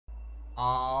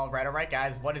All right,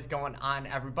 guys. What is going on,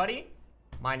 everybody?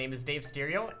 My name is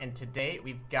Davesterio, and today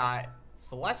we've got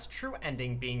Celeste True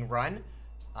Ending being run.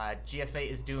 GSA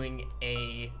is doing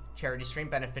a charity stream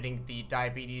benefiting the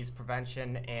Diabetes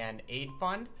Prevention and Aid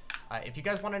Fund. If you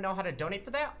guys want to know how to donate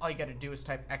for that, all you got to do is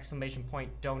type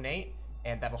 !donate,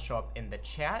 and that'll show up in the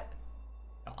chat.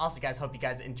 Also, guys, hope you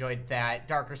guys enjoyed that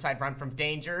Darker Side run from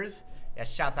Dangers. Yeah,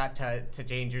 shouts out to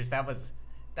Dangers. That was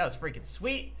freaking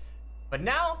sweet. But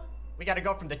now we got to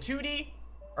go from the 2D,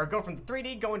 or go from the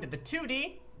 3D, go into the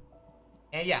 2D.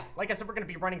 And yeah, like I said, we're going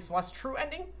to be running Celeste True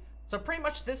Ending. So pretty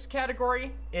much this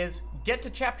category is get to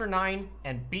Chapter 9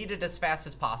 and beat it as fast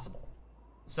as possible.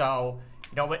 So,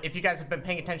 you know, if you guys have been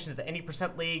paying attention to the Any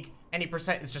Percent League, Any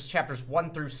Percent is just chapters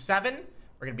 1 through 7.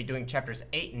 We're going to be doing chapters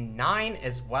 8 and 9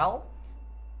 as well.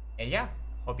 And yeah,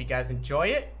 hope you guys enjoy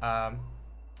it.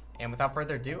 And without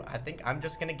further ado, I think I'm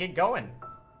just going to get going.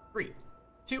 3,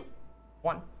 2,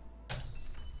 1.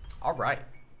 All right.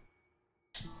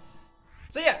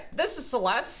 So yeah, this is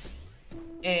Celeste.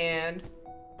 And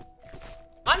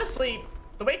honestly,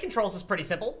 the way it controls is pretty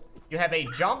simple. You have a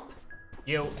jump,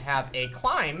 you have a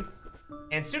climb,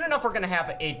 and soon enough we're going to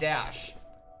have a dash.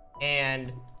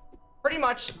 And pretty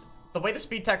much the way the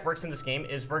speed tech works in this game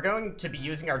is we're going to be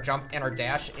using our jump and our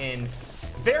dash in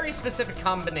very specific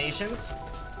combinations.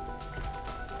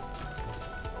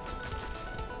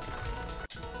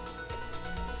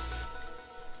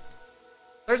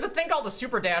 There's a thing called the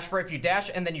super dash where if you dash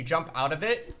and then you jump out of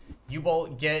it, you will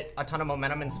get a ton of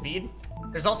momentum and speed.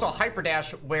 There's also a hyper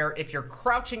dash where if you're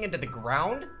crouching into the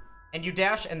ground and you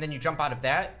dash and then you jump out of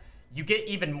that, you get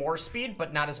even more speed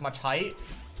but not as much height.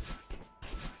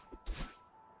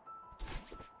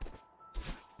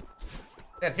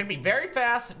 Yeah, it's gonna be very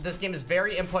fast. This game is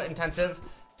very input intensive.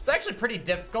 It's actually pretty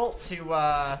difficult to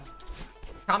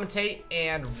commentate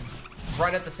and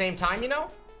run at the same time, you know?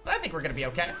 But I think we're gonna be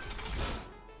okay.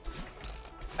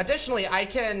 Additionally, I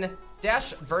can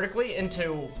dash vertically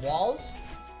into walls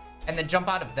and then jump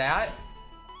out of that,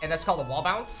 and that's called a wall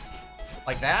bounce,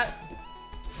 like that.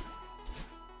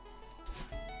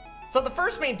 So the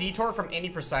first main detour from Any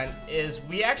Percent is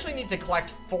we actually need to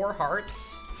collect 4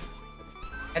 hearts,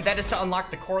 and that is to unlock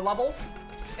the core level.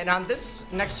 And on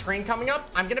this next screen coming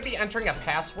up, I'm going to be entering a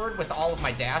password with all of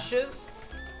my dashes,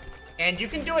 and you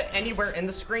can do it anywhere in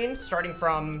the screen, starting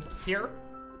from here.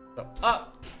 So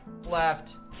up,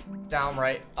 left, down,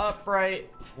 right, up, right,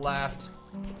 left,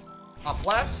 up,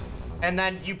 left. And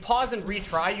then you pause and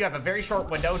retry. You have a very short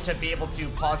window to be able to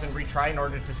pause and retry in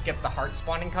order to skip the heart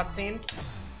spawning cutscene.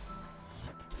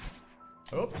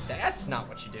 Oh, that's not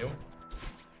what you do.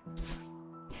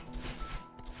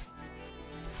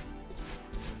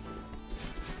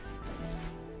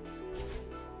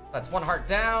 That's 1 heart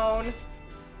down.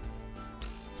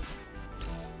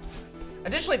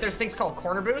 Additionally, there's things called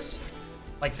corner boost,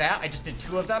 like that. I just did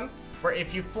 2 of them, where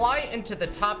if you fly into the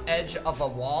top edge of a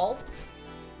wall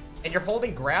and you're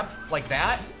holding grab like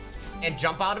that and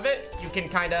jump out of it, you can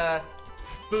kind of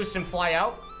boost and fly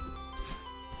out.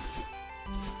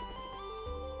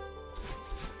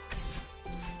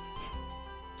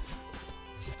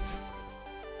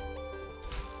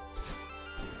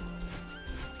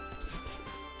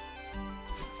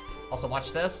 Also,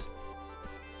 watch this.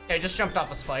 Okay, I just jumped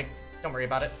off a spike. Don't worry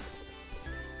about it.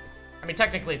 I mean,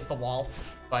 technically it's the wall,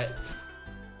 but...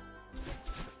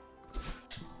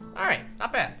 Alright,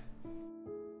 not bad.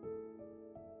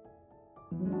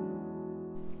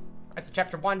 Alright, so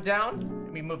chapter 1 down.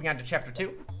 We'll be moving on to chapter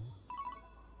 2.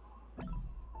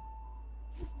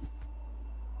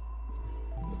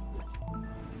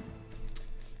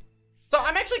 So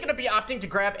I'm actually going to be opting to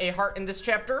grab a heart in this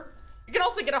chapter. You can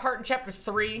also get a heart in chapter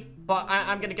 3, but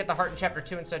I'm going to get the heart in chapter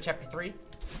 2 instead of chapter 3.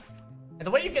 And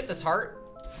the way you get this heart,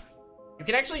 you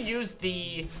can actually use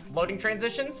the loading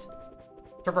transitions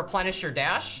to replenish your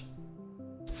dash.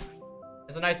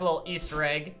 There's a nice little Easter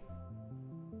egg.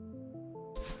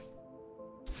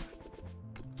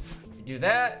 You do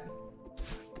that.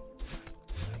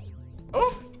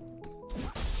 Oh!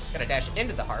 Gotta dash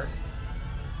into the heart.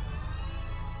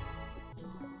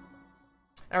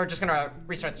 Now we're just gonna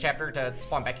restart the chapter to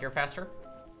spawn back here faster.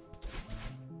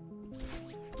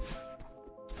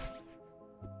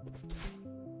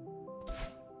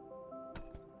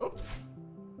 Oh.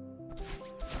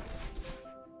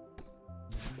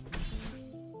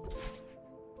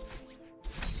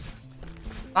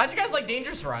 How'd you guys like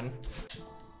Dangerous Run?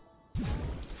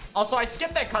 Also, I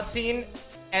skipped that cutscene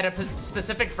at a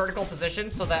specific vertical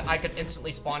position so that I could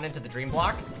instantly spawn into the dream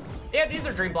block. Yeah, these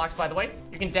are dream blocks, by the way.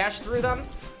 You can dash through them.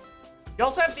 You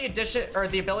also have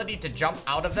the ability to jump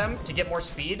out of them to get more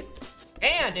speed.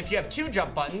 And if you have 2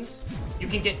 jump buttons, you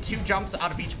can get 2 jumps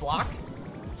out of each block.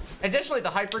 Additionally, the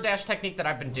hyper dash technique that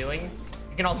I've been doing,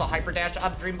 you can also hyper dash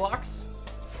out of dream blocks.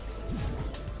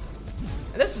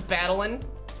 And this is battling.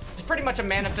 It's pretty much a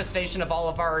manifestation of all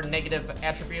of our negative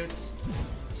attributes.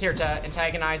 It's here to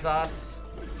antagonize us.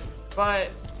 But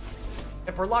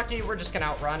if we're lucky, we're just gonna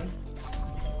outrun.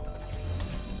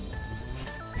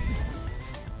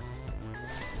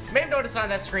 You may have noticed on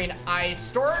that screen, I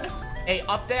stored a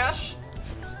up dash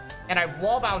and I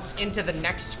wall bounce into the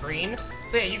next screen.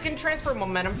 So yeah, you can transfer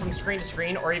momentum from screen to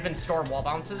screen or even store wall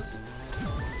bounces.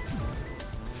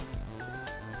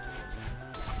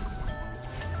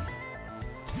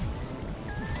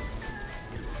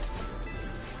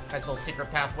 Nice little secret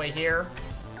pathway here.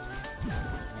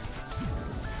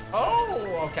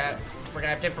 Oh, okay. We're gonna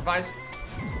have to improvise.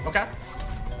 Okay.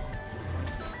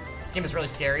 This game is really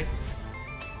scary.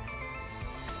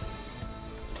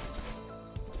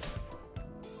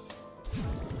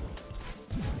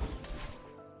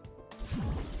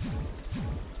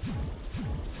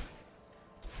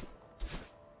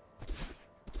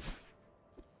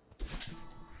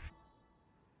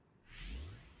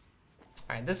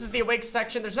 Alright, this is the awake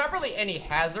section. There's not really any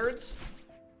hazards,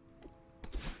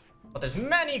 but there's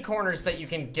many corners that you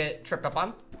can get tripped up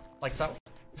on, like so.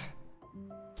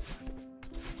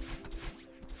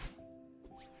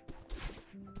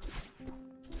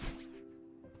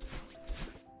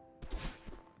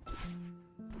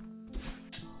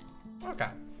 Okay.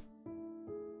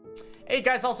 Hey, you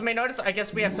guys also may notice, I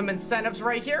guess we have some incentives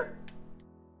right here.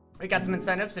 We got some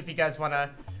incentives if you guys want to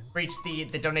reach the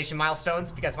donation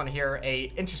milestones. If you guys want to hear a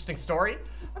interesting story,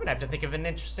 I'm gonna have to think of an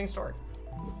interesting story.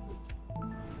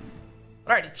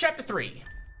 Alrighty, chapter 3.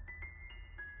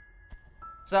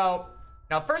 So,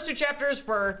 now first 2 chapters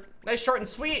were nice, short, and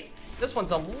sweet. This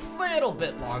one's a little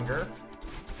bit longer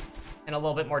and a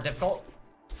little bit more difficult.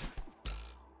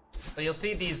 So you'll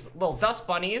see these little dust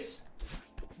bunnies.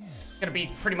 Gonna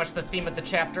be pretty much the theme of the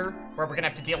chapter, where we're gonna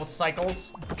have to deal with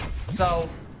cycles. So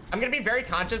I'm gonna be very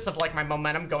conscious of like my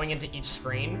momentum going into each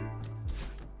screen,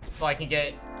 so I can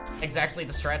get exactly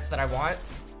the strats that I want.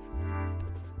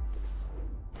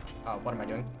 Oh, what am I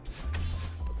doing?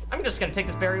 I'm just gonna take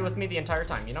this berry with me the entire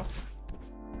time, you know?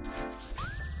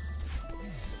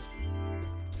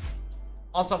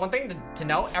 Also, one thing to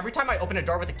note, every time I open a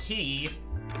door with a key,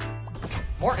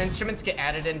 more instruments get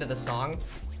added into the song.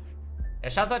 Yeah,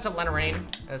 shouts out to Lena Raine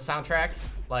and the soundtrack.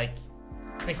 Like,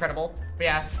 it's incredible. But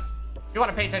yeah, if you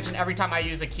want to pay attention, every time I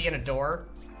use a key in a door,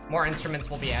 more instruments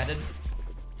will be added.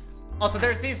 Also,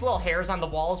 there's these little hairs on the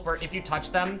walls where if you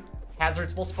touch them,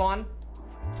 hazards will spawn.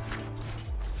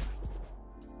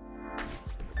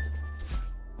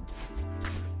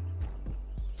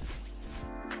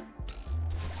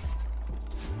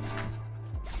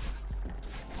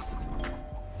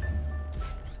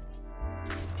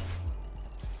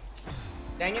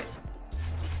 Dang it.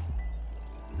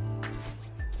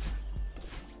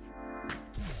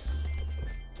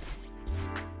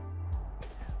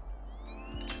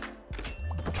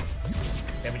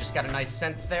 Okay, we just got a nice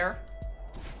synth there.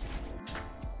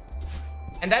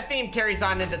 And that theme carries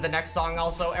on into the next song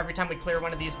also, every time we clear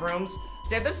one of these rooms.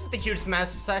 Yeah, this is the huge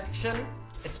mess section.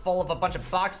 It's full of a bunch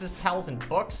of boxes, towels, and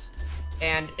books.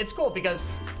 And it's cool because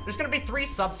there's gonna be 3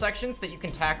 subsections that you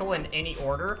can tackle in any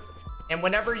order. And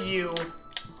whenever you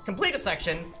complete a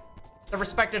section, the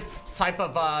respective type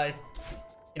of,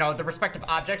 the respective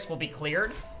objects will be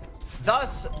cleared.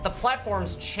 Thus, the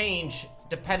platforms change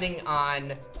depending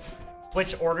on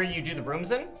which order you do the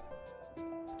rooms in.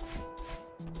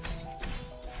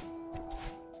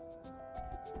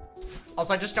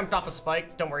 Also, I just jumped off a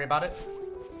spike. Don't worry about it.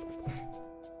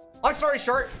 Long story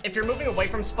short, if you're moving away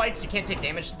from spikes, you can't take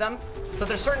damage to them. So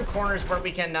there's certain corners where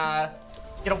we can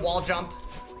get a wall jump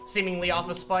seemingly off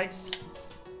of spikes.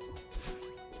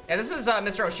 Yeah, this is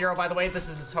Mr. Oshiro, by the way. This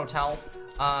is his hotel.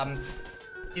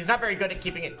 He's not very good at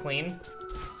keeping it clean.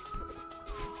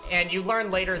 And you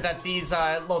learn later that these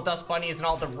little dust bunnies and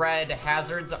all the red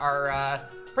hazards are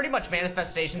pretty much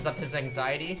manifestations of his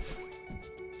anxiety.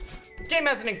 This game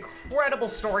has an incredible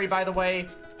story, by the way.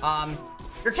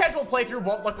 Your casual playthrough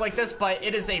won't look like this, but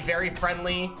it is a very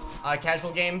friendly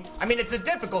casual game. I mean, it's a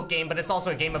difficult game, but it's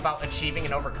also a game about achieving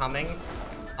and overcoming.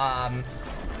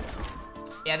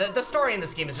 Yeah, the story in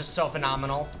this game is just so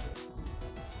phenomenal.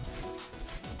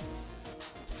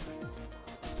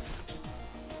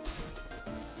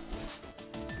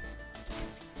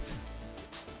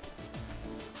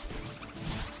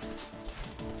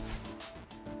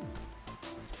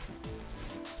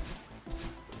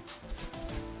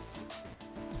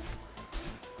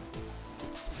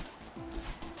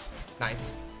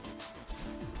 Nice.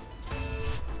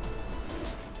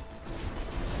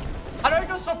 do I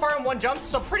go so far in one jump?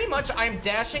 So pretty much I'm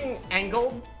dashing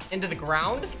angled into the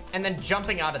ground and then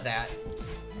jumping out of that.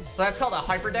 So that's called a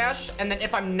hyper dash. And then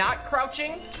if I'm not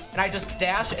crouching and I just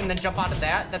dash and then jump out of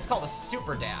that, that's called a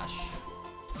super dash.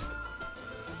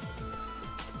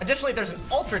 Additionally, there's an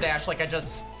ultra dash like I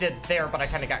just did there, but I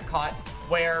kind of got caught,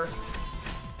 where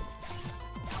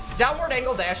downward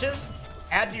angle dashes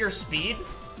add to your speed.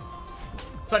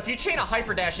 So if you chain a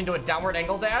hyper dash into a downward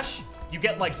angle dash, you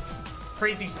get like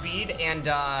crazy speed and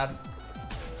all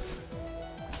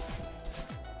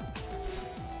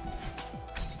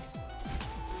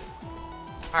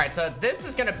right, so this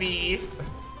is gonna be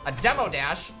a demo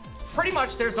dash. Pretty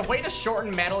much there's a way to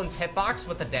shorten Madeline's hitbox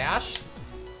with a dash,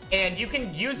 and you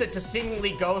can use it to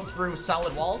seemingly go through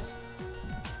solid walls.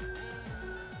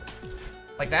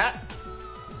 Like that.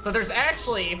 So there's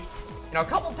actually, you know, a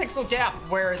couple pixel gap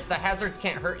where the hazards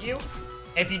can't hurt you.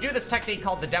 And if you do this technique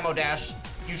called the demo dash,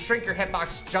 you shrink your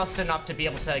hitbox just enough to be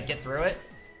able to get through it.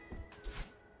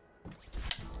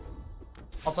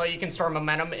 Also, you can store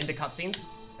momentum into cutscenes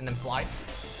and then fly.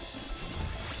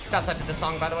 Shouts out to this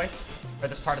song, by the way, or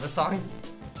this part of the song.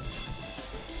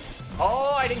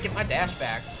 Oh, I didn't get my dash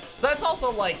back. So that's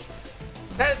also like,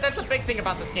 that's a big thing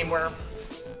about this game, where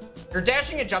you're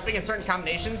dashing and jumping in certain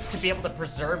combinations to be able to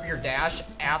preserve your dash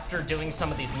after doing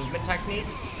some of these movement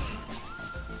techniques.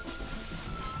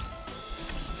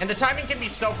 And the timing can be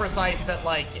so precise that,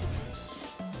 like,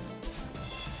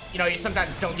 you know, you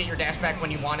sometimes don't get your dash back when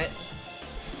you want it.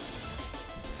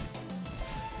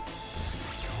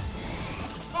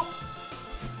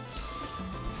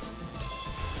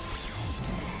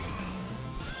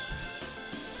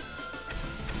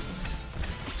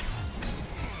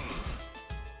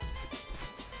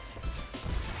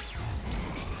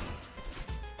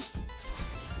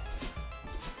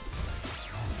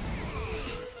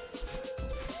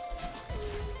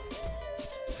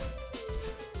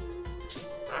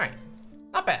 Alright.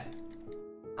 Not bad.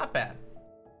 Not bad.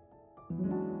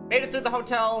 Made it through the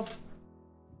hotel.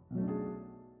 I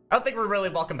don't think we're really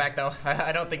welcome back, though.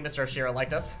 I don't think Mr. Oshiro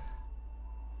liked us.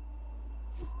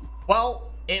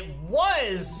 Well, the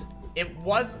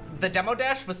demo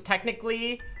dash was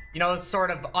technically, you know, sort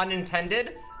of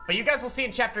unintended. But you guys will see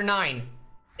in Chapter 9,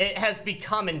 it has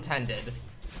become intended.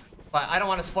 But I don't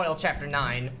want to spoil Chapter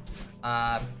 9.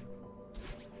 Dang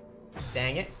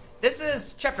it. This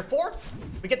is Chapter 4.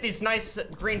 We get these nice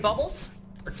green bubbles.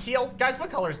 Or teal. Guys, what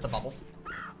color is the bubbles?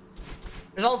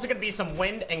 There's also going to be some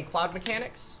wind and cloud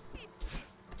mechanics.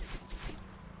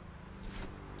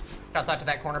 Shouts out to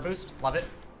that corner boost. Love it.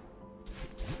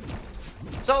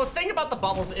 So, the thing about the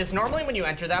bubbles is normally when you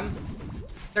enter them,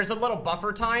 there's a little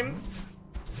buffer time.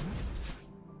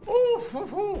 Ooh,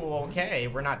 okay,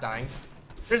 we're not dying.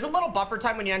 There's a little buffer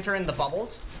time when you enter in the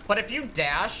bubbles, but if you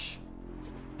dash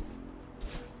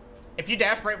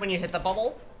right when you hit the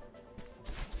bubble.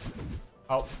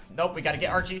 Oh, nope, we gotta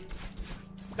get Archie.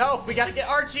 No, we gotta get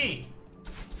Archie.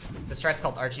 The strat's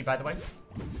called Archie, by the way.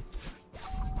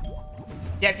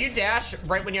 Yeah, if you dash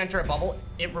right when you enter a bubble,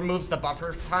 it removes the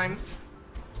buffer time.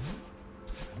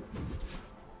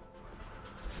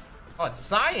 Oh, it's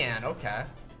cyan, okay.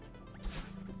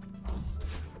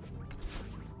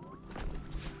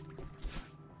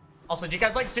 Also, do you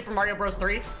guys like Super Mario Bros.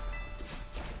 3?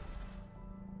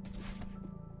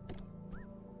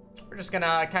 We're just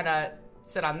gonna kind of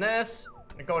sit on this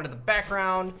and go into the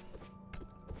background.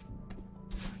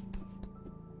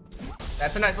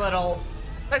 That's a nice little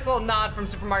nod from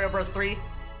Super Mario Bros. 3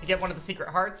 to get one of the secret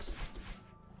hearts.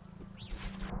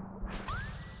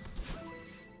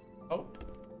 Oh.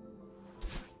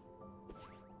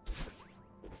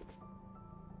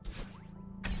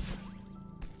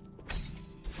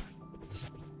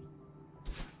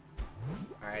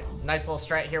 Alright, nice little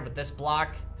strat here with this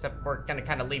block, except we're gonna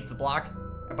kind of leave the block.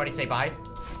 Everybody say bye.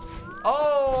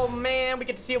 Oh man, we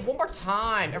get to see it one more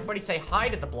time. Everybody say hi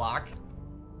to the block.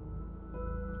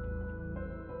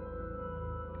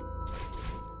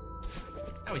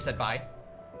 Now we said bye.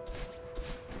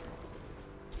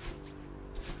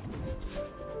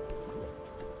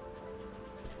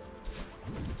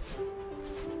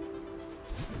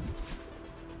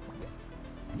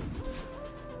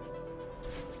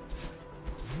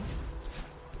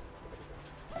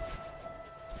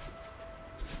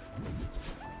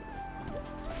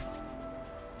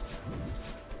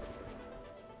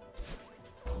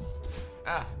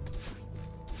 Ah.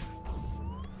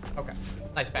 Okay.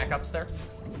 Nice backups there.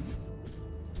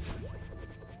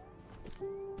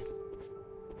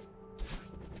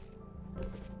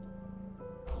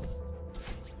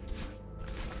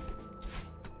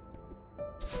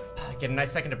 Get a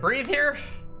nice second to breathe here.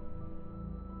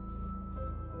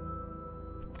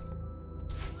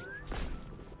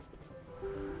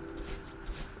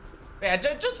 Yeah,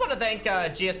 just want to thank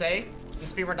GSA and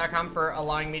Speedrun.com for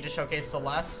allowing me to showcase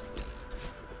Celeste.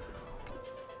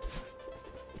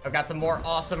 I've got some more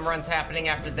awesome runs happening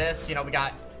after this. You know, we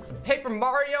got some Paper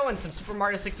Mario and some Super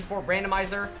Mario 64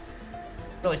 randomizer.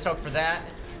 Really stoked for that.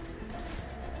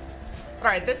 All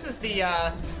right, this is the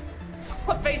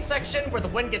clip face section where the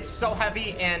wind gets so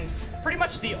heavy and pretty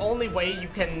much the only way you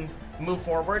can move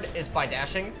forward is by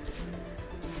dashing.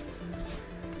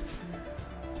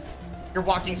 Your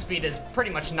walking speed is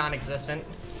pretty much non-existent.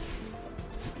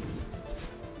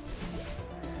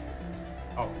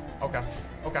 Oh, okay,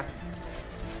 okay.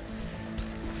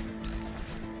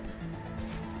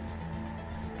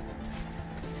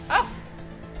 Ah!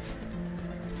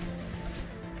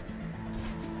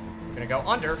 I'm gonna go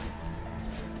under.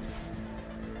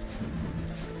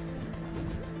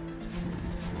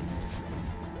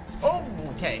 Oh,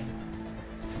 okay.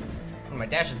 One of my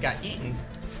dashes got eaten.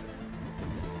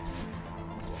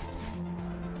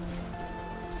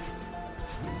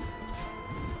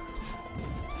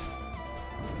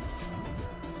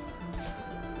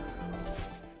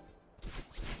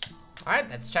 All right,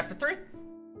 that's chapter 3.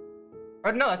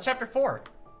 Oh no, that's chapter 4.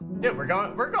 Dude, we're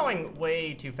going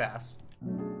way too fast.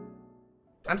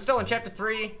 I'm still in chapter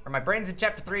 3, or my brain's in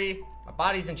chapter 3, my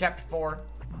body's in chapter 4.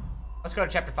 Let's go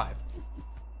to chapter 5.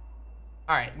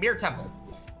 All right, Mirror Temple.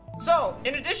 So,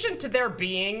 in addition to there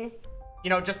being, you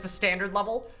know, just the standard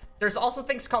level, there's also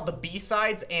things called the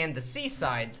B-sides and the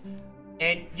C-sides.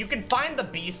 And you can find the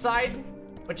B-side,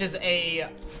 which is a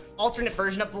alternate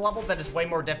version of the level that is way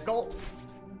more difficult.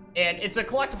 And it's a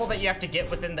collectible that you have to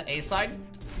get within the A-side.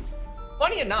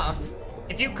 Funny enough,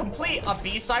 if you complete a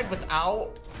B-side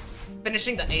without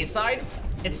finishing the A-side,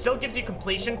 it still gives you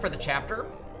completion for the chapter.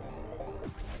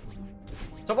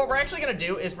 So what we're actually gonna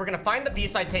do is we're gonna find the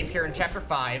B-side tape here in chapter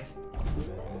 5,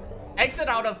 exit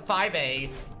out of 5A,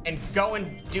 and go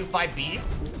and do 5B.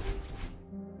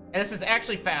 And this is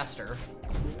actually faster.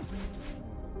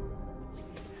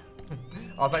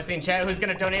 Also, I see in chat who's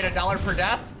gonna donate $1 per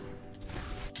death.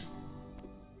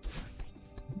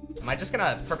 Am I just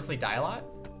gonna purposely die a lot?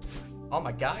 Oh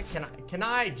my god, can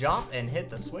I jump and hit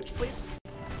the switch, please?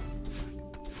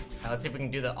 Let's see if we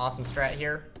can do the awesome strat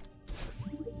here.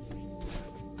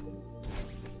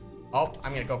 Oh,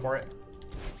 I'm gonna go for it.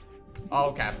 Oh,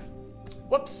 okay.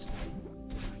 Whoops.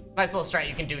 Nice little strat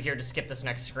you can do here to skip this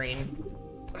next screen.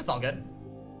 But it's all good.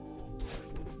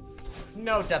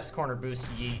 No depths corner boost,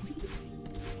 yeet.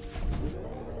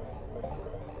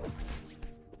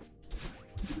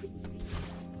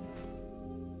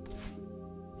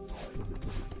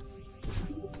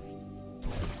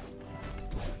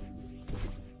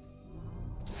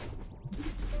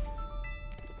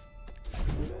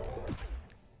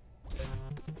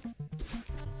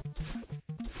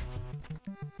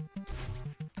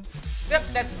 Yep,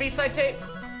 that's the B-side tape.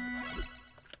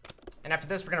 And after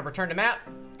this, we're gonna return to map.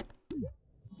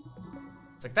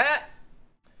 Just like that.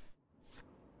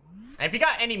 And if you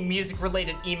got any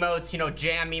music-related emotes, you know,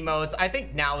 jam emotes, I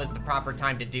think now is the proper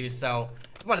time to do so.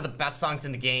 It's one of the best songs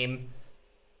in the game.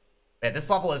 Yeah, this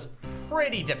level is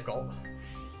pretty difficult.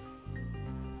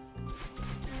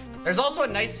 There's also a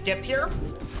nice skip here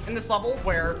in this level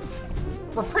where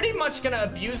we're pretty much gonna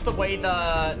abuse the way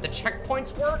the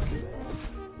checkpoints work.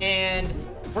 And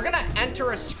we're gonna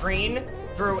enter a screen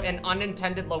through an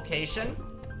unintended location.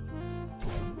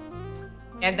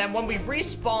 And then when we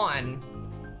respawn,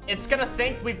 it's gonna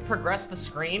think we've progressed the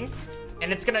screen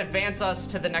and it's gonna advance us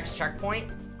to the next checkpoint.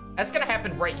 That's gonna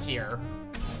happen right here.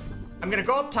 I'm gonna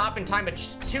go up top and time a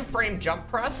 2-frame jump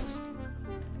press.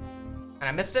 And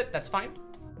I missed it, that's fine.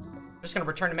 I'm just gonna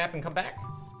return to map and come back.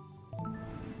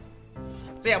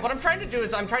 So yeah, what I'm trying to do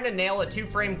is I'm trying to nail a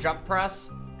 2-frame jump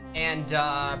press and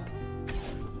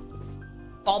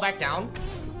fall back down.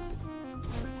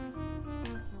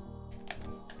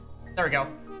 There we go.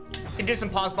 Can do some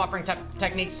pause buffering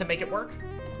techniques to make it work.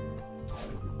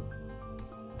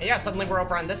 And yeah, suddenly we're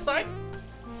over on this side.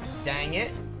 Dang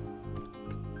it.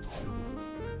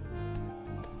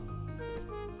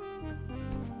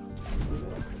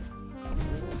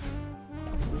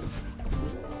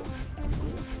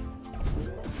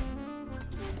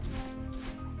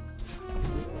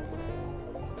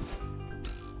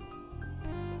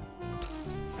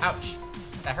 Ouch.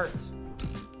 That hurts.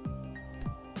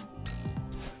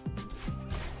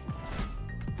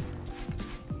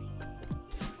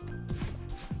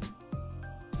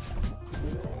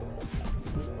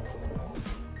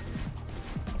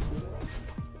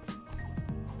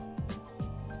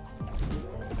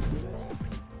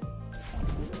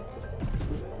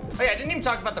 Oh yeah, I didn't even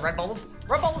talk about the red bubbles.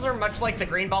 Red bubbles are much like the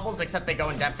green bubbles, except they go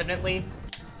indefinitely.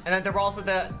 And then there were also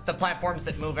the platforms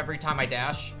that move every time I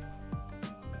dash.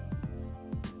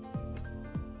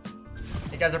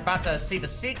 You guys are about to see the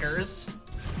Seekers.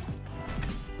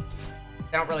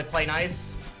 They don't really play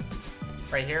nice.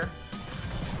 Right here.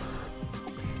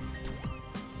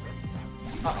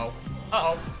 Uh-oh.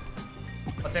 Uh-oh.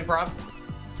 Let's improv.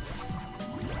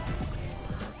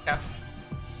 Yeah.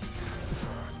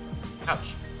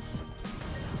 Ouch.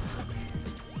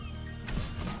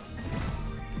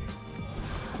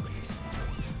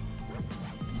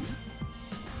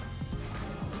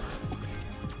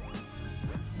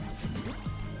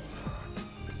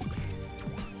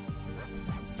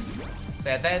 So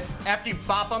yeah, then after you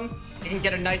bop them, you can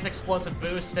get a nice explosive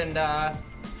boost and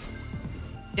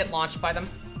get launched by them.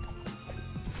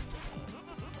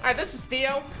 Alright, this is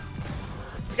Theo.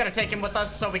 We gotta take him with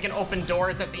us so we can open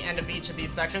doors at the end of each of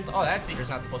these sections. Oh, that Seeker's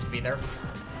not supposed to be there.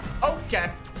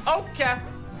 Okay. Okay.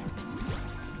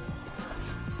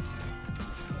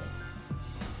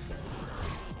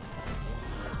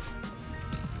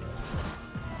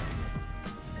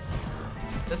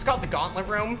 This is called the Gauntlet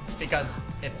Room because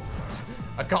it's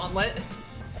a gauntlet.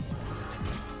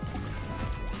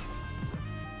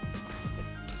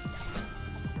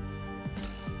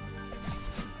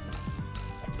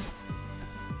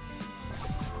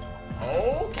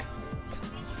 Okay.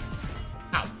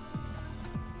 Ow.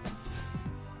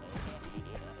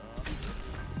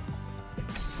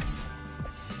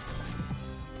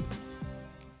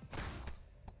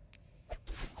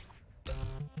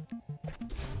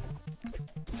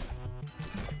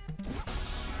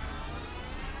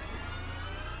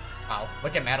 Wow,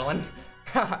 look at Madeline.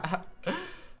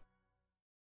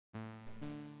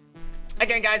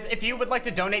 Again, guys, if you would like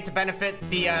to donate to benefit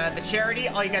the charity,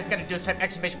 all you guys gotta do is type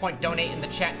 !donate in the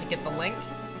chat to get the link.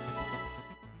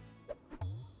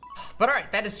 But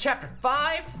alright, that is chapter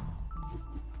 5.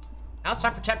 Now it's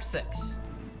time for chapter 6.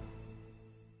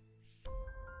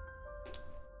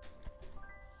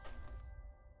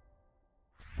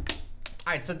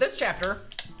 Alright, so this chapter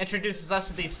introduces us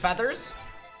to these feathers,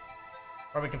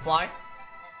 where we can fly.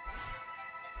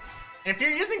 And if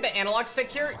you're using the analog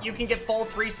stick here, you can get full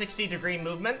 360-degree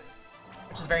movement,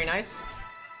 which is very nice.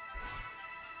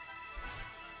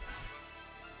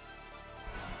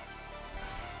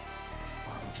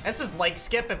 This is like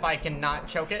skip. If I cannot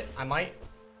choke it, I might.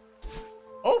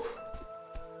 Oh!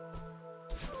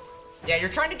 Yeah, you're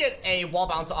trying to get a wall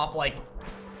bounce off, like...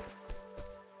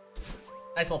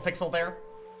 Nice little pixel there.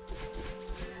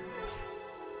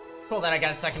 Cool that I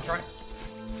got a second try.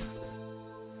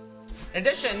 In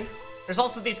addition, there's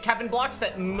also these Kevin blocks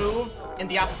that move in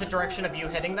the opposite direction of you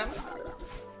hitting them.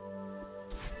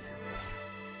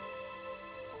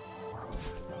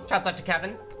 Shouts out to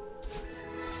Kevin.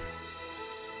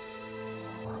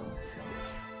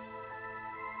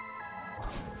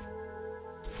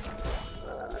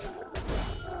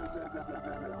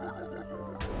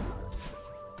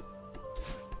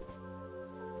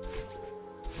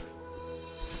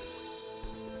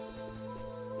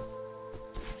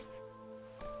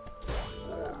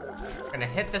 Gonna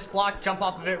hit this block, jump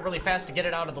off of it really fast to get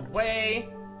it out of the way.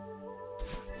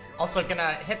 Also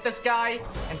gonna hit this guy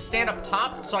and stand up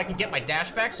top so I can get my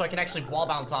dash back so I can actually wall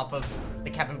bounce off of the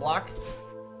Kevin block.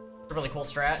 It's a really cool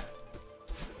strat.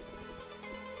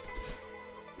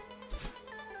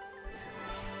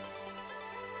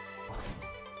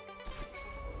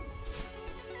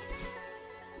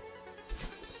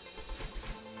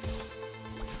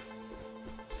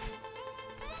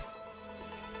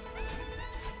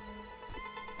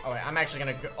 Oh wait, I'm actually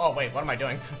gonna go, oh wait, what am I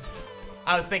doing?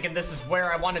 I was thinking this is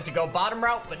where I wanted to go bottom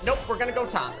route, but nope, we're gonna go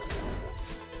top.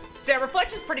 So yeah,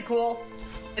 Reflection's pretty cool.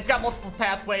 It's got multiple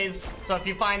pathways, so if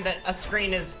you find that a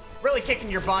screen is really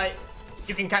kicking your butt,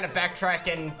 you can kind of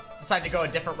backtrack and decide to go a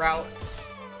different route.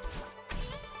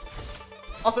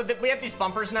 Also, we have these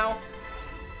bumpers now.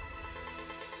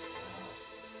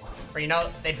 Where, you know,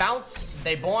 they bounce,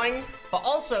 they boing, but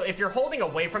also, if you're holding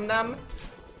away from them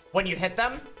when you hit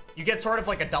them, you get sort of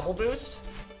like a double boost.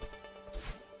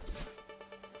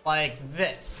 Like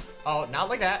this. Oh, not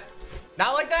like that.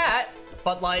 Not like that,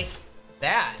 but like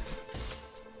that.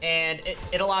 And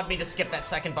it allowed me to skip that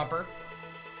second bumper.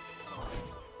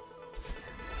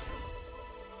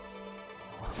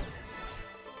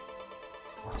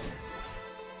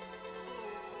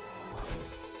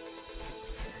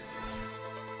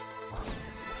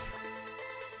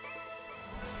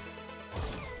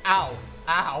 Ow.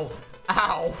 Ow.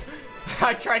 Ow.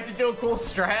 I tried to do a cool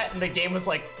strat and the game was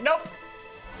like, nope.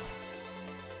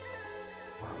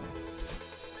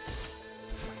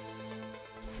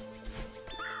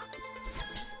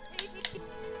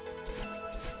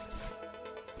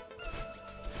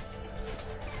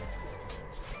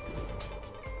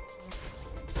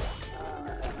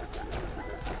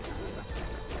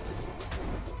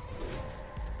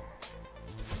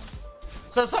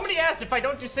 So somebody asked if I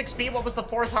don't do 6B, what was the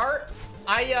 4th heart?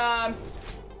 I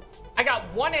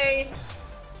got 1A,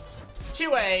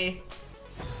 2A,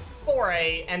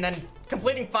 4A, and then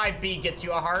completing 5B gets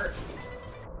you a heart.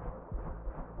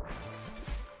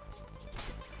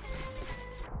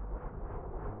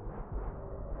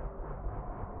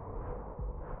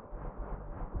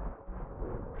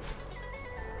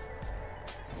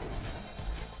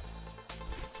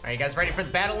 Alright, you guys ready for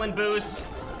the Battling boost?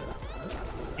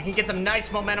 You can get some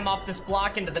nice momentum off this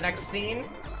block into the next scene.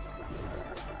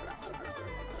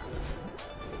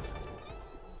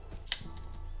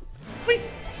 Whee!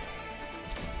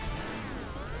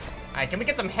 Alright, can we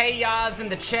get some hey-yas in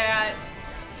the chat?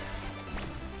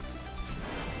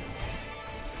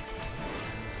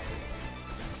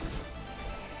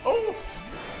 Oh!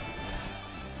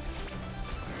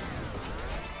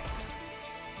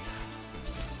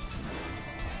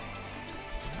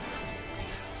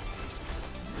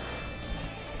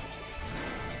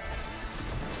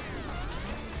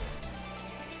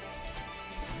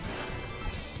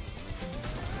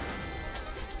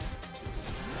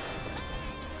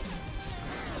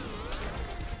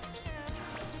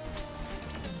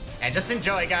 And just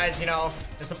enjoy, guys, you know,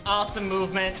 there's some awesome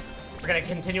movement. We're gonna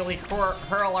continually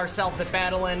hurl ourselves at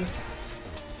battling.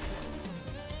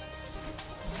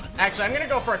 Actually, I'm gonna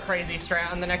go for a crazy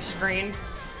strat on the next screen.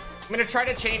 I'm gonna try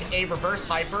to chain a reverse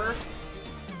hyper.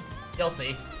 You'll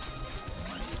see.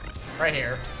 Right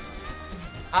here.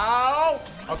 Oh!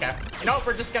 Okay. You know what?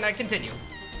 We're just gonna continue.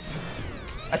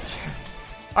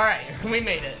 Alright, we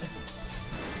made it.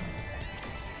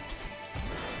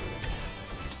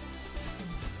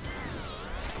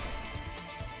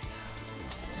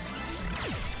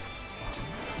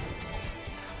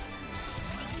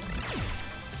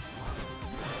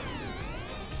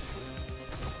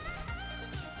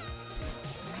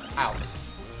 Ow.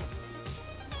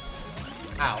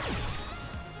 Ow.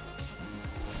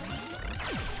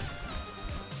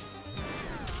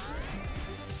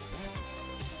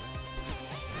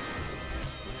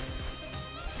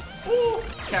 Ooh,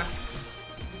 okay.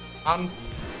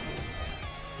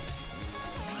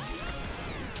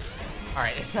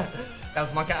 Alright, that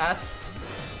was Monka S.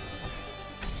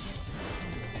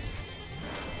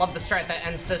 Love the strat that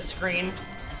ends this screen.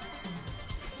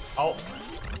 Oh,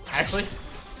 actually,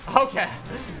 okay.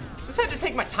 Just had to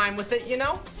take my time with it, you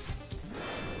know?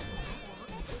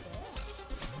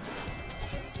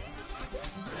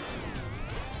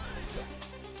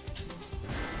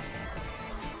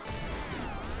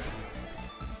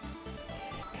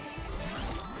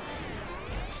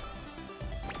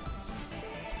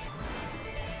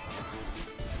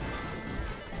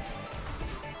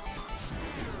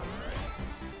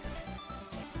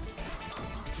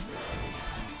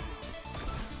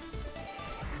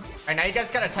 Alright, now you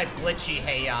guys gotta type glitchy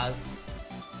hey-yas.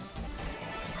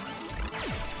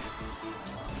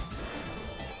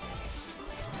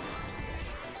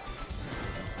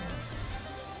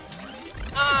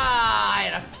 Ah, I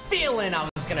had a feeling I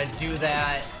was gonna do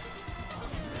that.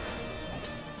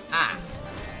 Ah.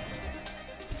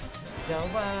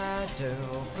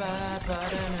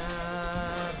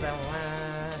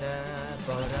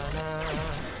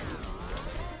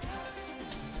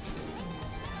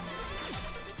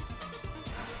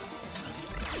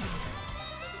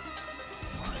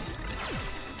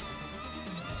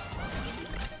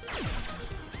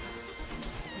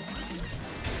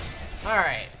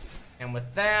 Alright, and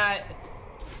with that,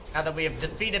 now that we have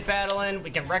defeated Battling, we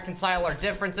can reconcile our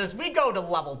differences. We go to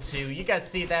level 2. You guys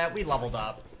see that? We leveled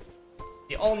up.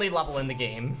 The only level in the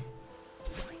game.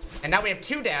 And now we have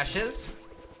 2 dashes,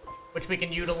 which we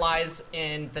can utilize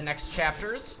in the next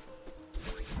chapters.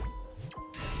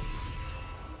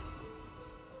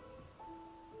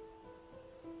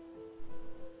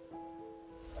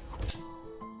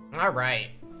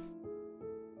 Alright.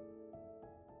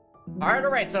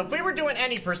 Alright, so if we were doing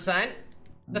any percent,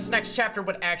 this next chapter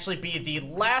would actually be the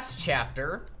last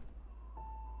chapter.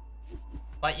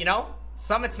 But, you know,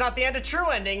 Summit's not the end of true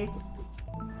ending.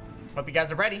 Hope you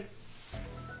guys are ready.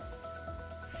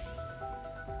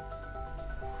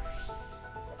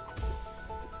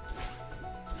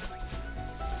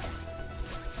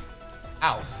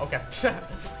 Ow, okay.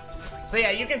 So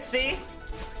yeah, you can see,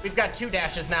 we've got 2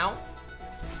 dashes now.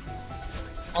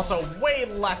 Also, way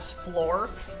less floor.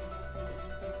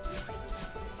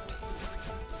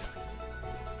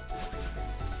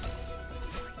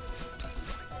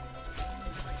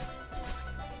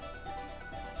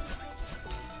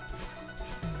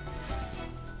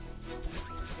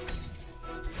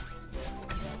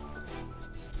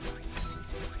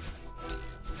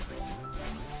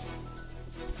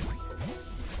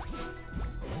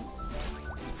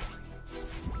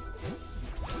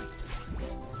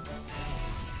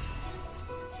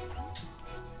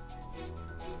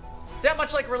 So yeah,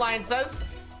 much like Reliant says,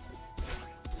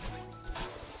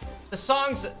 the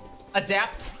songs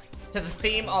adapt to the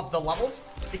theme of the levels,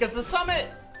 because the summit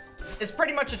is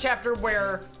pretty much a chapter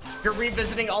where you're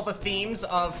revisiting all the themes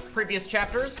of previous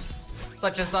chapters,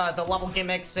 such as the level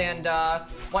gimmicks and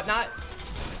whatnot.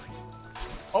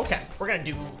 Okay, we're gonna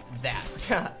do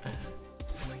that.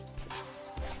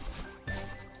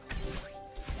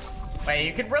 Wait,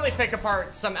 you could really pick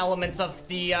apart some elements of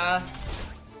the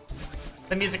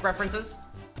music references.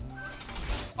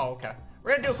 Oh, okay.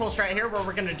 We're gonna do a cool strat here where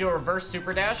we're gonna do a reverse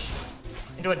super dash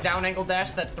into a down angle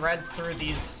dash that threads through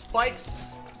these spikes.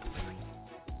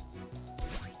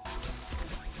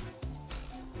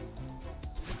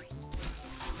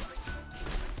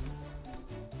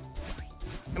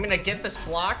 I'm gonna get this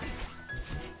block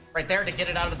right there to get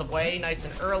it out of the way nice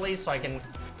and early so I can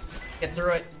get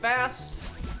through it fast.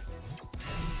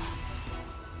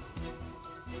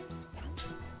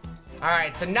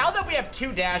 Alright, so now that we have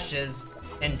 2 dashes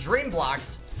and dream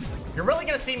blocks, you're really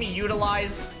gonna see me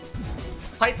utilize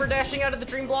hyper dashing out of the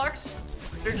dream blocks.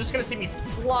 You're just gonna see me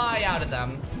fly out of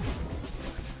them.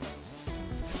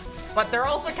 But they're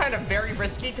also kind of very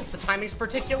risky because the timing's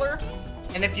particular.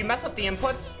 And if you mess up the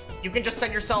inputs, you can just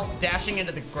send yourself dashing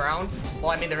into the ground.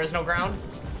 Well, I mean, there is no ground.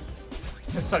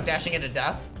 So dashing into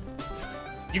death.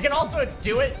 You can also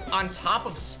do it on top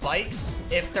of spikes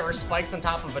if there are spikes on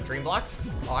top of a dream block.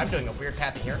 Oh, I'm doing a weird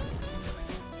pathing here.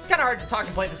 It's kind of hard to talk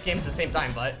and play this game at the same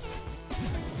time, but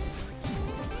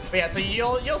yeah, so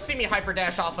you'll see me hyper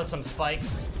dash off of some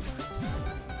spikes.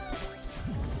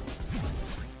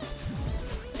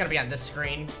 It's gonna be on this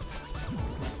screen.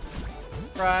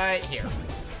 Right here.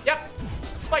 Yep.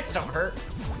 Spikes don't hurt.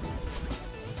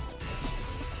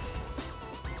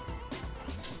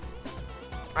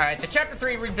 Alright, the Chapter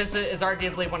 3 revisit is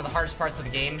arguably one of the hardest parts of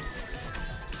the game.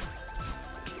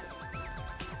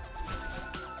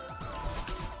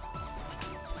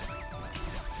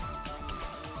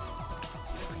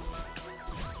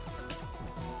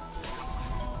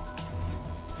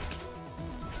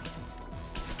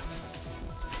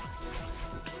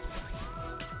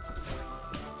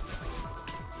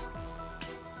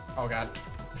 Oh god.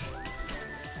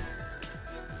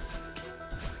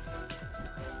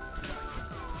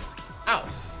 Ow.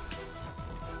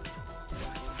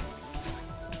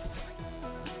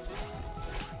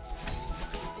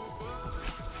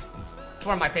 It's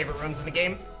one of my favorite rooms in the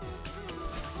game.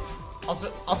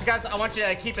 Also guys, I want you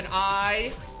to keep an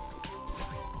eye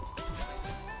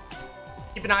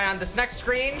on this next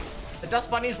screen. The dust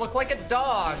bunnies look like a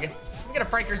dog. I'm gonna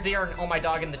Frank or Z or an Oh My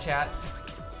Dog in the chat.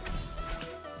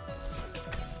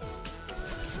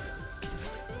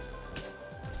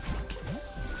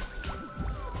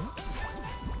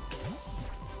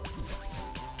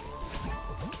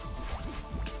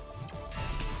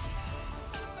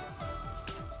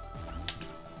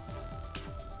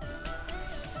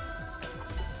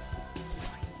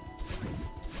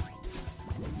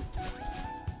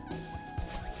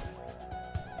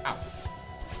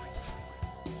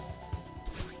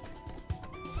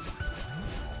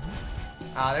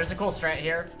 There's a cool strat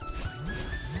here.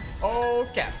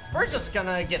 Okay, we're just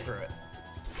gonna get through it.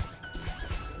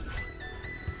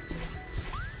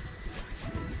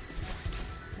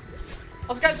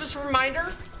 Also guys, just a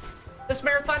reminder, this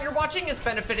marathon you're watching is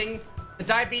benefiting the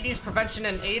Diabetes Prevention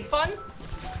and Aid Fund,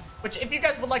 which if you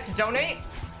guys would like to donate,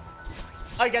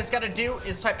 all you guys gotta do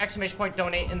is type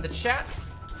 !donate in the chat.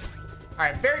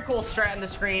 Alright, very cool strat on the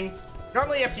screen.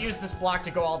 Normally you have to use this block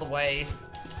to go all the way,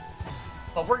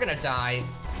 but we're gonna die.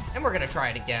 And we're gonna try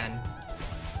it again.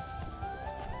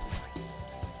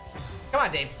 Come on,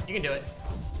 Dave. You can do it.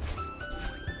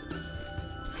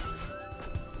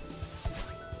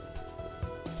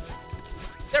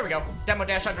 There we go. Demo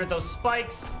dash under those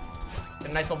spikes.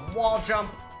 Get a nice little wall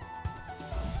jump.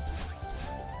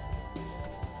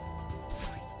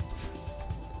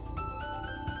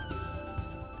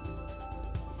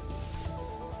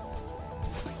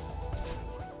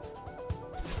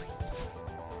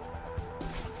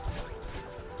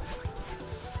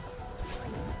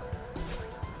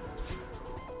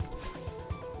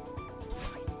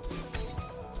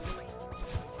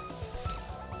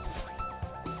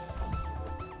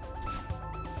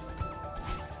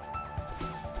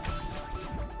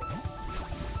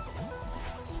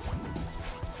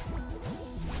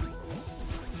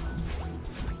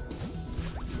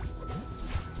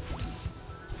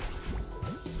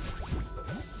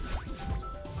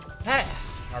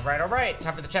 All right.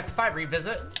 Time for the Chapter 5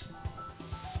 revisit.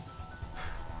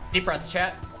 Deep breaths,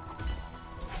 chat.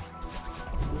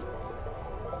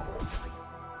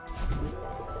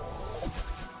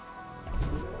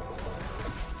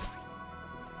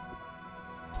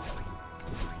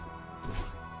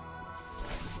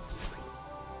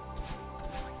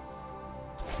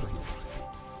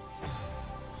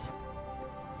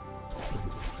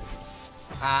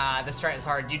 Ah, this strat is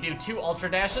hard. You do 2 ultra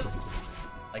dashes,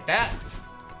 like that.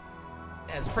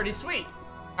 Yeah, it's pretty sweet.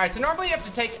 All right, so normally you have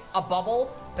to take a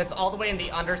bubble that's all the way in the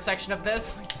under section of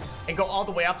this and go all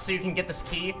the way up so you can get this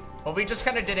key. But we just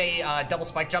kind of did a double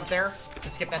spike jump there to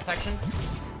skip that section.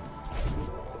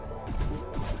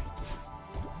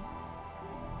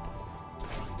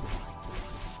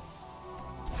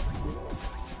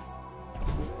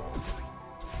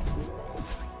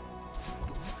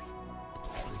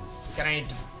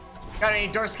 Got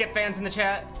any door skip fans in the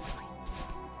chat?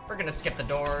 We're gonna skip the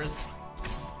doors.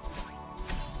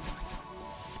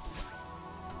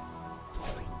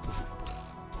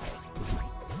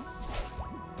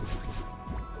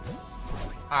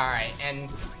 Alright, and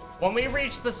when we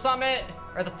reach the summit,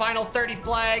 or the final 30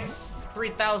 flags,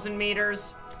 3,000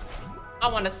 meters, I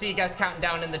want to see you guys counting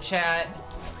down in the chat.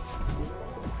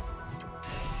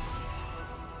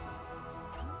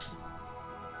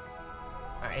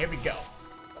 Alright, here we go.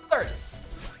 30.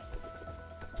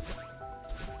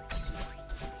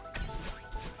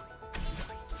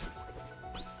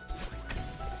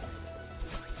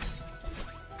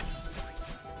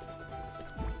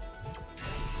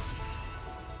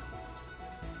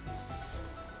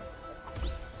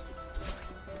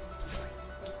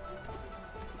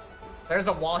 There's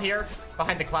a wall here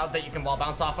behind the cloud that you can wall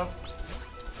bounce off of,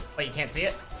 but you can't see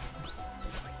it.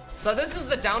 So this is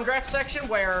the downdraft section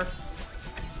where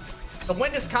the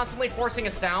wind is constantly forcing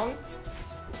us down.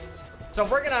 So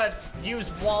we're gonna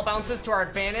use wall bounces to our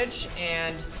advantage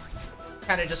and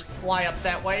kind of just fly up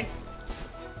that way.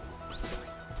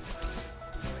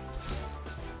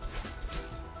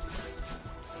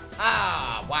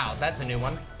 Ah, wow, that's a new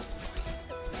one.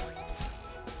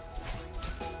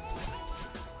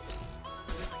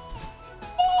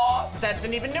 Oh, that's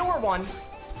an even newer one.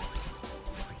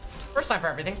 First time for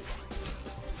everything.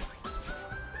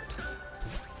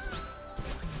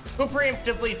 Who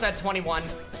preemptively said 21?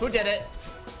 Who did it?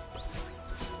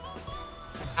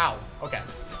 Ow, okay.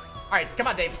 All right, come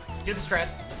on, Dave, do the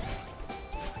strats.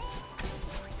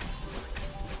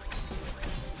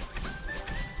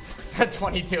 At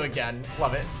 22 again,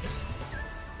 love it.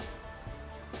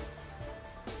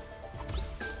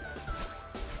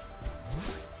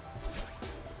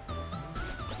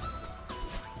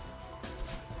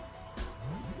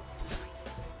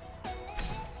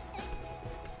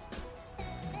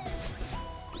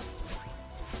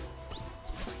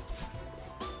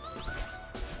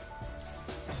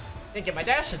 Didn't get my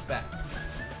dashes back.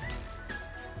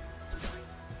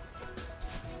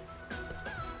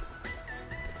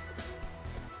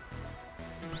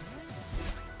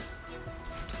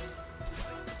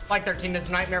 Like 13 is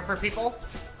a nightmare for people.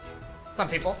 Some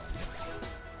people.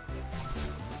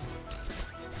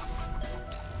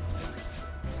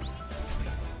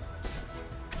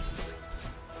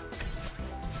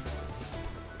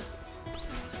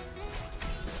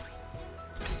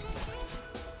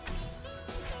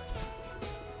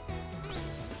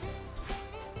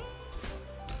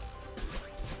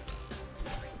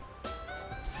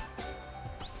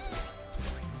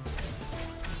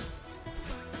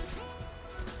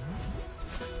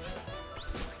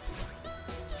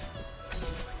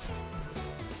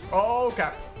 Okay.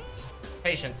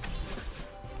 Patience.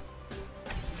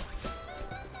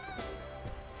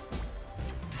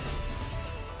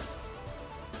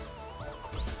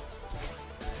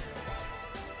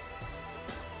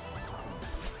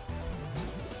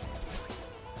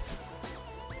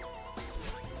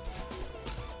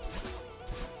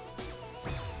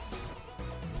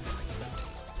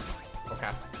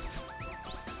 Okay.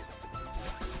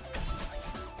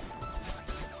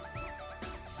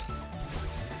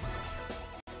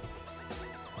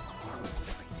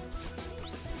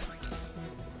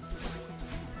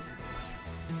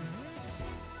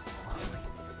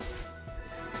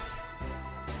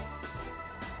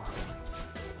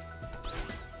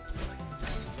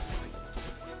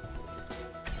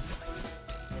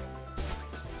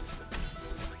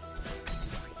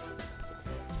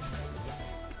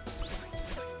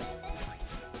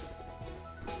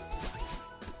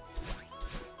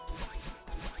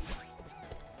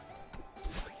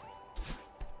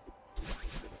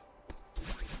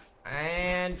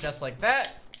 And just like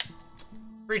that,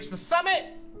 reach the summit.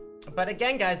 But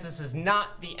again, guys, this is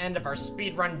not the end of our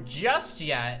speed run just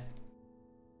yet.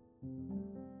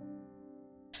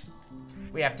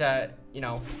 We have to, you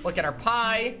know, look at our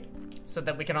pie so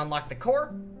that we can unlock the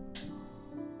core.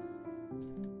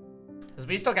 Because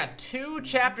we still got 2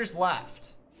 chapters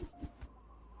left.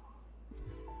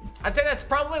 I'd say that's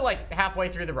probably like halfway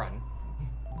through the run.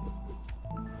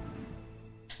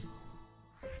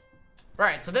 All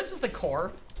right, so this is the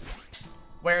core.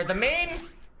 Where the main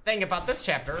thing about this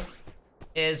chapter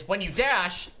is when you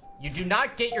dash, you do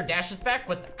not get your dashes back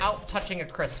without touching a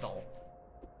crystal.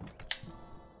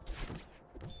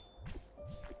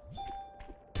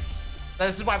 So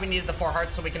this is why we needed the 4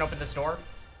 hearts so we can open this door.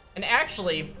 And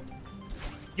actually,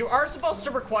 you are supposed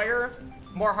to require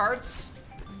more hearts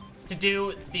to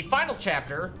do the final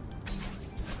chapter.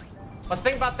 But the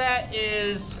thing about that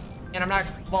is, and I'm not,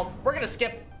 well, we're gonna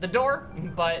skip the door,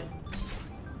 but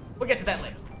we'll get to that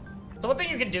later. So one thing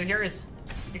you can do here is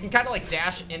you can kind of like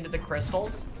dash into the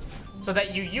crystals so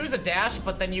that you use a dash,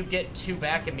 but then you get 2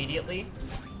 back immediately.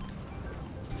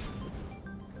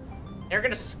 They're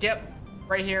gonna skip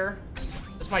right here.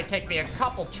 This might take me a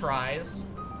couple tries.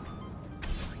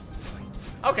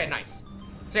 Okay, nice.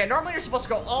 So yeah, normally you're supposed to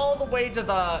go all the way to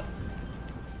the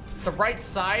right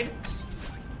side.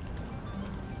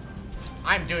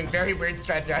 I'm doing very weird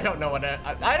strats here. I don't know what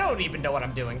I don't even know what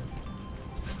I'm doing.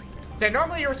 So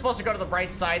normally you're supposed to go to the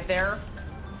right side there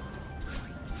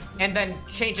and then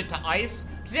change it to ice.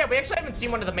 Because yeah, we actually haven't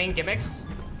seen one of the main gimmicks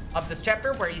of this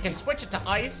chapter where you can switch it to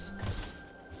ice.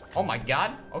 Oh my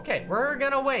god. Okay, we're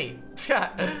gonna wait. So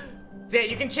yeah,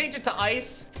 you can change it to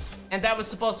ice, and that was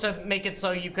supposed to make it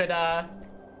so you could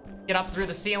get up through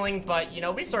the ceiling, but you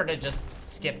know, we sort of just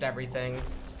skipped everything.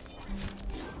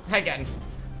 Again,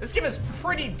 this game is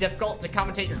pretty difficult to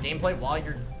commentate your gameplay while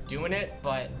you're doing it,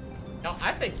 but no,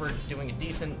 I think we're doing a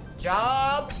decent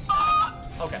job.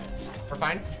 Okay, we're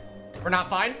fine. We're not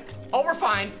fine. Oh, we're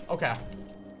fine. Okay.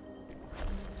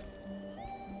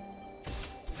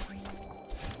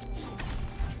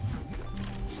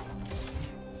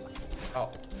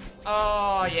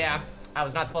 Oh, yeah. I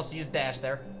was not supposed to use dash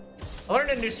there. I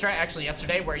learned a new strat actually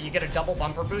yesterday where you get a double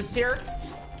bumper boost here.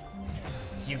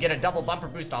 You get a double bumper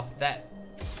boost off that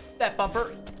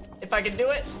bumper. If I can do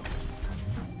it.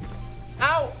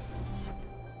 Ow!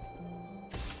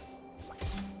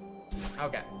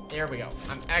 Okay, here we go.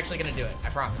 I'm actually gonna do it, I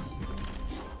promise.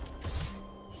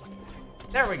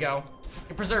 There we go.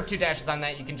 You preserve 2 dashes on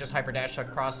that, you can just hyper dash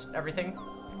across everything.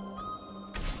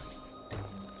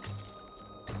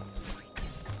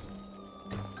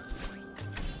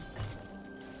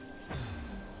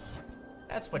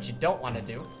 That's what you don't want to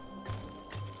do.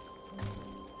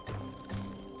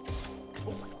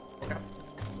 Ooh, okay.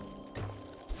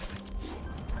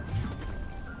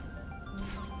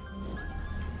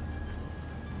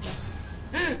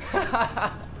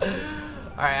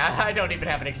 Alright, I don't even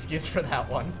have an excuse for that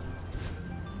one.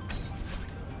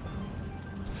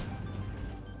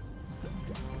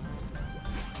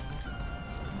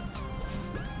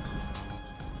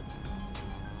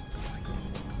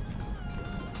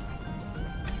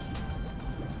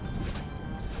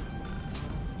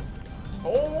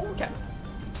 Okay.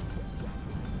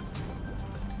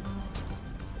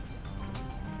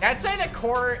 I'd say that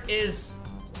core is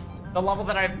the level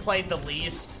that I've played the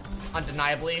least,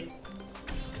 undeniably.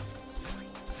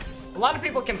 A lot of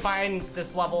people can find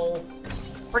this level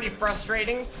pretty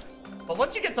frustrating, but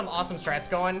once you get some awesome strats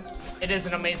going, it is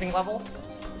an amazing level.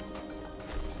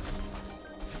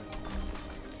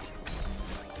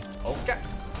 Okay.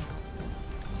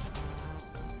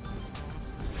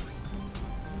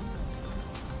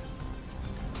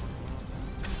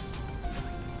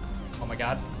 Oh my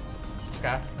god.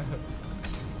 Okay.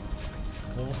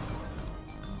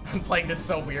 I'm playing this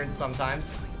so weird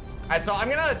sometimes. Alright, so I'm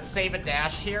gonna save a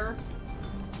dash here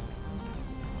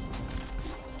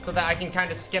so that I can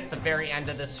kind of skip the very end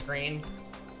of this screen.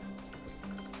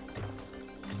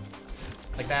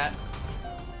 Like that.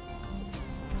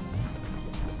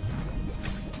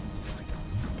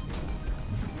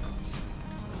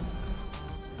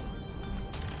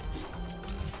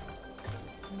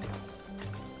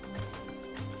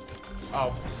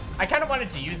 Oh, I kind of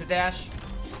wanted to use a dash.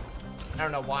 I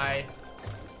don't know why.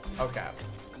 Okay.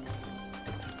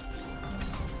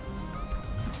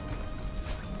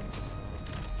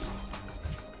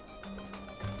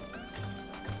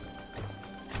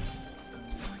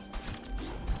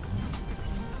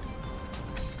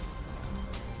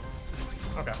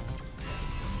 Okay.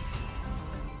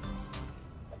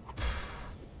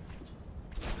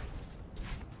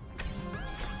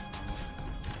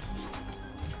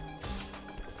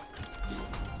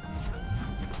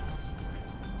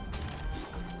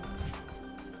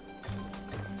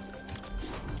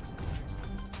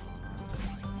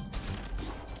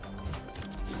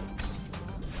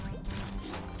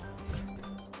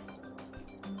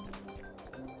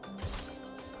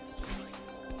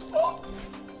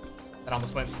 That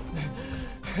almost went.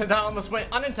 That almost went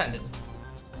unintended.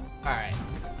 All right.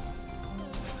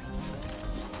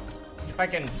 If I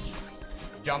can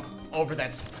jump over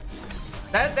that.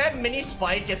 That mini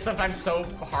spike is sometimes so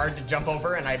hard to jump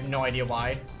over, and I have no idea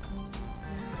why.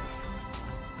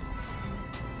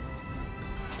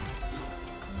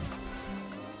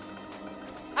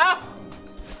 Ah!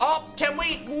 Oh, can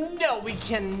we? No, we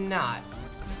cannot.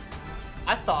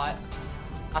 I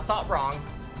thought wrong.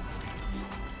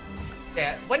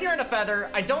 Yeah, when you're in a feather,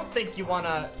 I don't think you want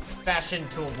to bash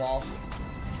into a wall.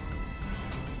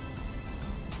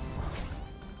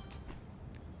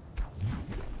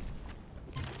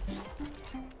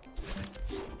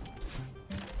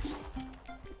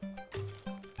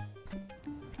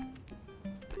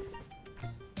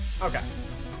 Okay.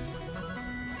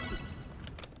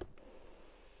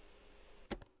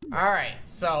 Alright,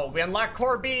 so we unlock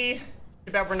Core B.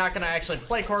 Too bad we're not gonna actually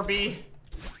play Core B.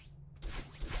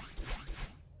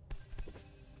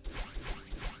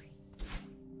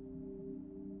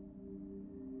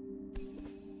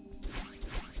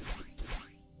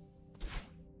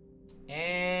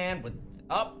 And with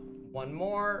up, one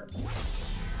more.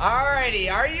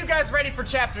 Alrighty, are you guys ready for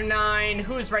Chapter 9?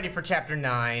 Who's ready for Chapter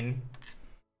 9?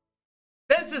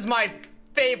 This is my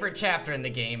favorite chapter in the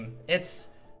game. It's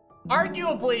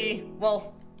arguably,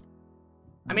 well,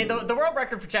 I mean, the world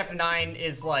record for Chapter 9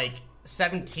 is like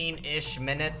 17-ish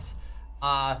minutes.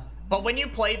 But when you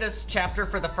play this chapter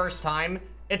for the first time,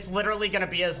 it's literally gonna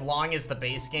be as long as the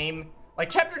base game. Like,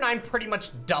 Chapter 9 pretty much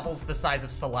doubles the size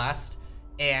of Celeste,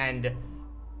 and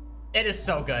it is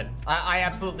so good. I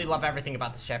absolutely love everything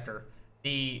about this chapter.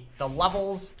 The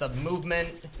levels, the movement,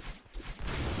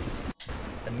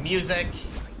 the music.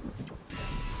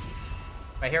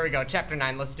 But here we go, Chapter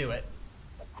 9, let's do it.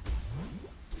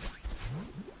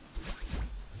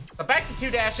 So back to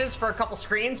 2 dashes for a couple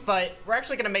screens, but we're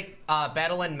actually gonna make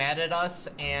Battlein mad at us,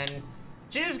 and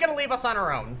she's gonna leave us on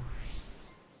our own.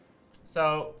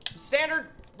 So, standard,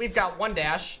 we've got 1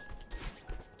 dash.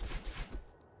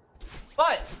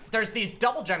 But there's these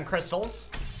double gem crystals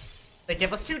that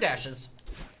give us 2 dashes.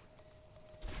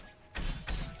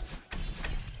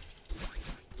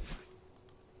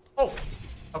 Oh,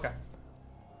 okay.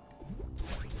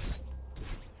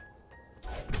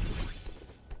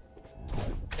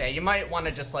 Yeah, you might want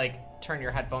to just like turn your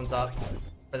headphones up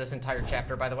for this entire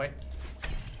chapter, by the way.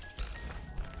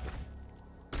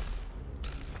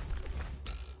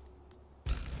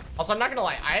 Also, I'm not gonna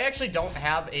lie, I actually don't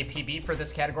have a PB for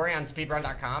this category on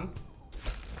speedrun.com.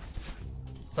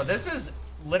 So this is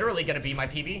literally gonna be my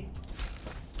PB.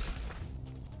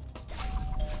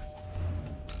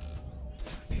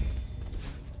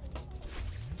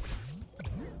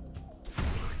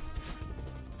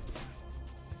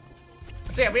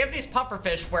 So yeah, we have these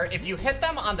pufferfish where if you hit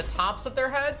them on the tops of their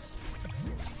heads,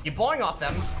 you boing off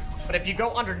them, but if you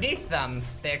go underneath them,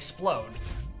 they explode.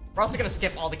 We're also gonna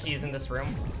skip all the keys in this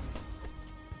room.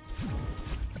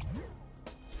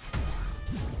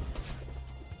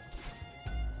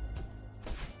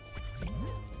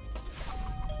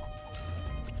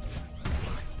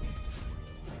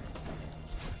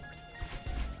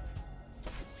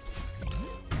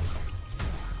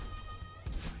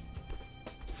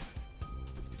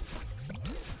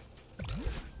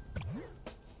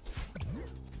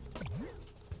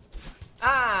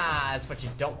 Ah, that's what you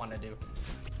don't want to do.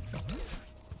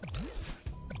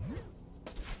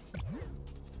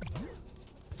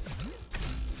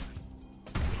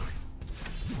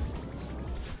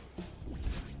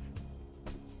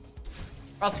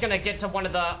 We're also gonna get to one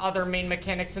of the other main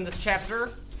mechanics in this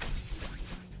chapter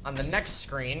on the next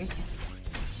screen.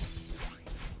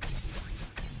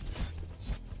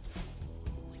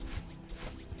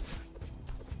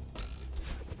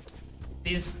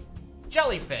 These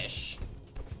jellyfish.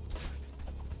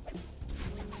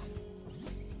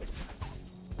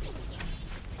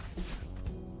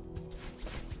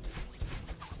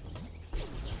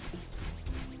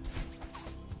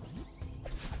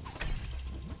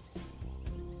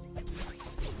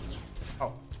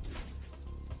 Oh.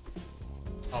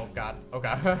 Oh god.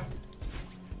 Okay.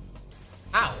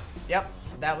 Ow. Yep.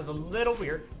 That was a little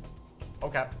weird.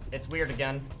 Okay. It's weird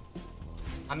again.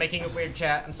 I'm making it weird,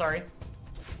 chat. I'm sorry.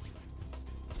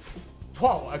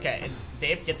 Whoa. Okay.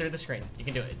 Dave, get through the screen. You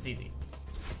can do it. It's easy.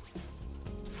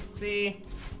 See?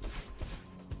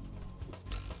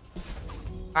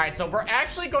 Alright, so we're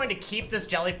actually going to keep this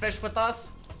jellyfish with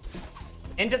us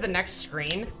into the next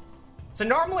screen. So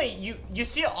normally, you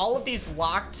see all of these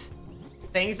locked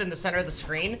things in the center of the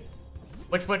screen,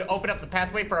 which would open up the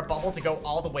pathway for a bubble to go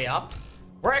all the way up.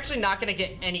 We're actually not going to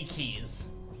get any keys.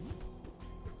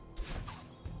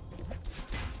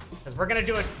 Because we're going to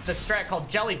do the strat called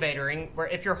jellyvatoring, where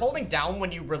if you're holding down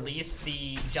when you release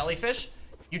the jellyfish,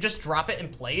 you just drop it in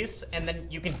place, and then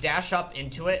you can dash up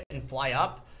into it and fly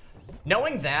up.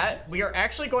 Knowing that, we are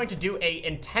actually going to do a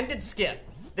intended skip.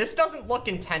 This doesn't look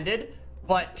intended,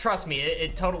 but trust me,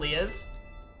 it totally is.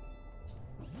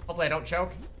 Hopefully I don't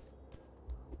choke.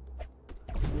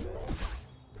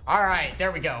 All right,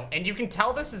 there we go. And you can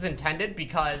tell this is intended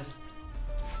because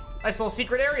a nice little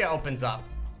secret area opens up.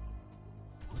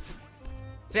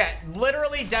 So yeah,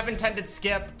 literally dev intended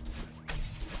skip.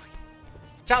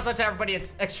 Shout out to everybody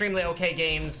at Extremely OK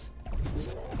Games.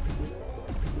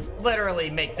 Literally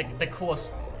make the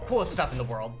coolest stuff in the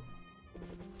world.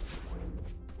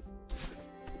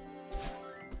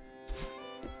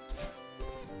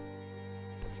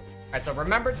 All right, so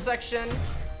remembered section.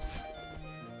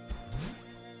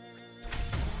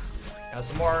 Now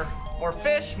some more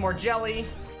fish, more jelly.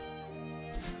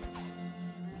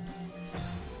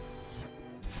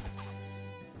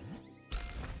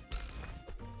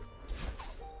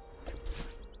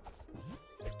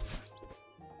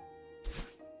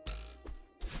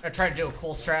 I try to do a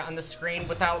cool strat on the screen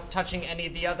without touching any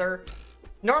of the other.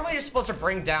 Normally you're supposed to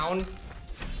bring down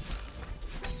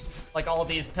like all of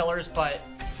these pillars, but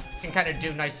you can kind of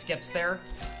do nice skips there.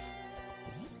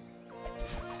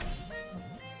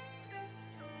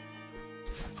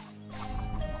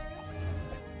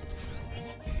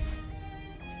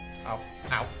 Oh,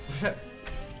 ow.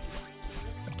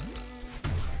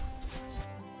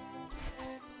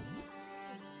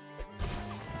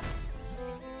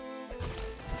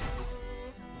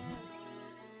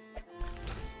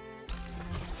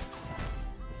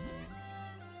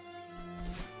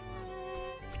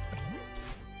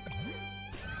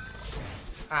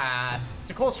 It's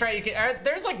a cool strat. You can.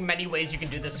 There's like many ways you can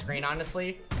do this screen,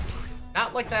 honestly.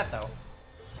 Not like that though.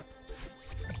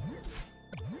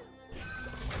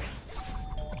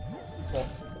 Cool.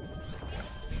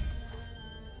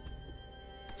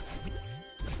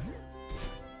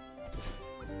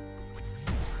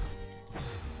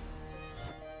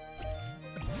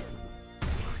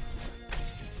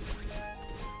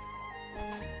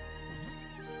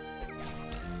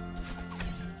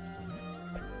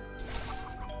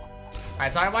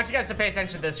 Alright, so I want you guys to pay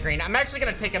attention to this screen. I'm actually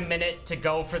going to take a minute to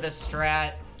go for this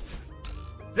strat.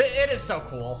 It is so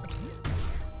cool.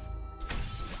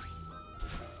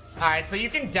 Alright, so you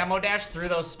can demo dash through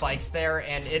those spikes there,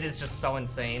 and it is just so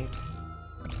insane.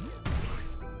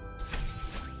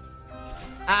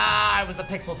 Ah, I was a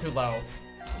pixel too low.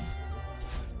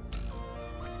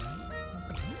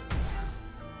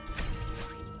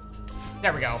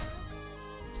 There we go.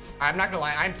 I'm not gonna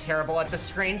lie, I'm terrible at this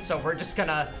screen, so we're just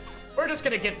gonna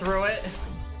get through it.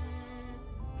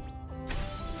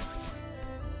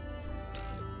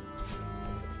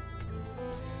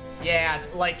 Yeah,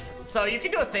 like, so you can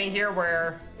do a thing here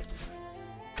where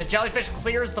the jellyfish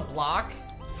clears the block,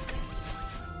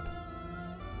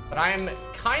 but I'm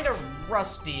kind of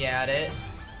rusty at it.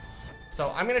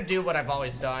 So I'm gonna do what I've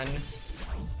always done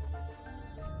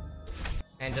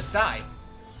and just die.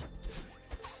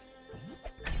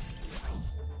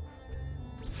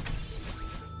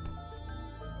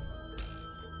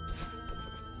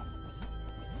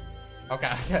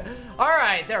 Okay. All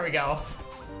right, there we go.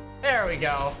 There we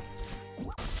go.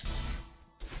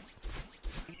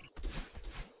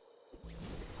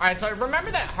 All right, so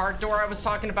remember that heart door I was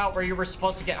talking about where you were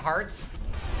supposed to get hearts?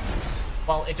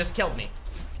 Well, it just killed me.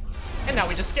 And now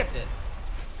we just skipped it.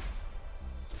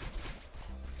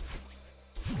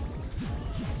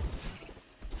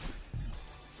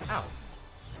 Ow.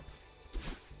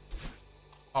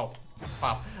 Oh,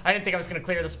 wow. I didn't think I was gonna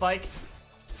clear the spike.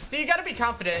 So you gotta be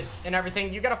confident in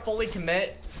everything. You gotta fully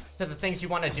commit to the things you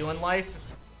want to do in life.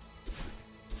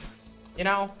 You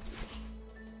know?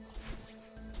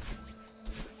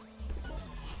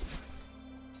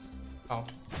 Oh.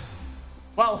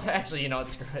 Well, actually, you know what?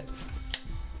 Screw it.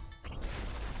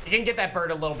 You can get that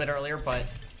bird a little bit earlier, but...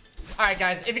 Alright,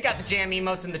 guys. If you got the jam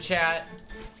emotes in the chat,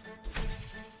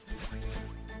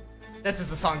 this is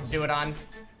the song to do it on.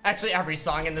 Actually, every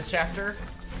song in this chapter.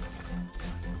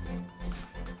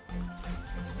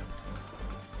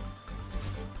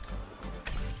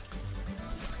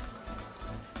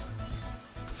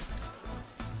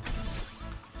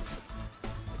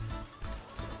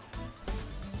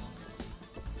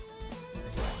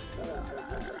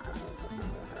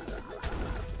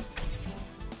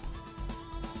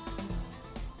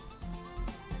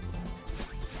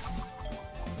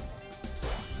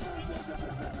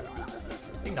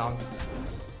 Ding dong.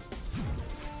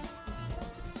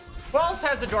 Who else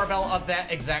has a doorbell of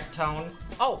that exact tone?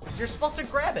 Oh, you're supposed to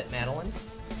grab it, Madeline.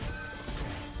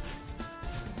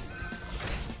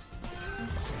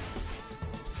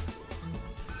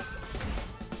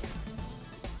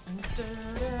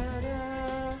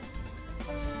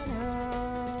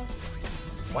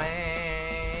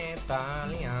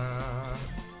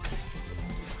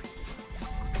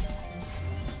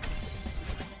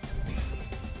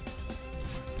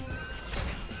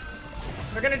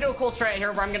 We're gonna do a cool strat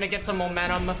here where I'm gonna get some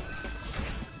momentum.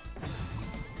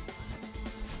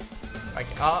 Like,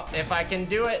 oh, if I can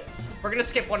do it. We're gonna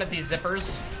skip one of these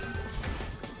zippers.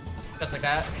 Just like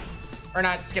that. Or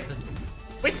not skip this.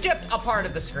 We skipped a part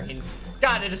of the screen.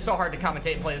 God, it is so hard to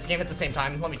commentate and play this game at the same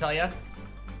time, let me tell you.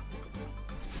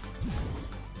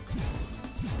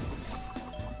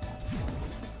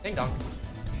 Ding dong.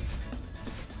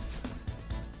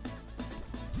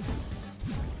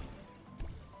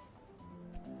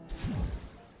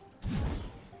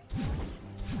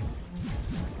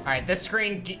 Alright, this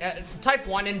screen, type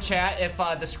 1 in chat if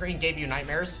the screen gave you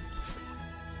nightmares.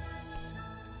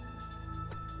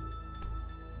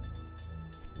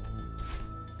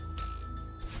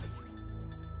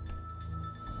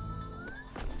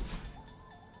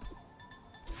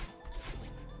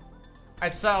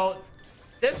 Alright, so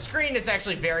this screen is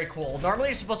actually very cool. Normally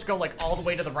you're supposed to go like all the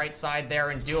way to the right side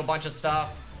there and do a bunch of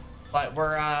stuff, but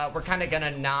we're kind of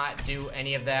gonna not do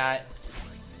any of that.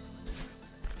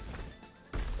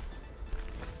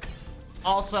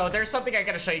 Also, there's something I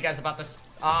gotta show you guys about this.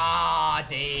 Ah,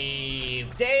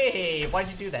 Dave. Dave, why'd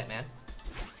you do that, man?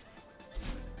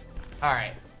 All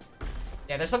right.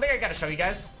 Yeah, there's something I gotta show you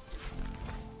guys.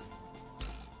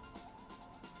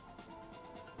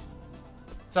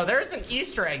 So there's an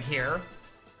Easter egg here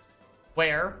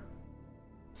where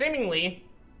seemingly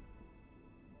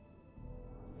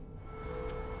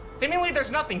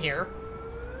there's nothing here,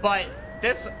 but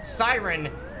this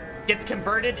siren gets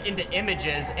converted into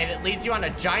images and it leads you on a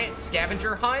giant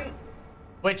scavenger hunt,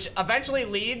 which eventually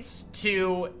leads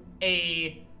to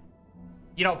a,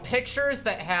 you know, pictures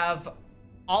that have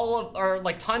all of, or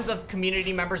like tons of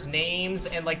community members' names,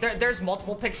 and like there's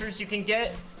multiple pictures you can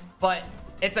get, but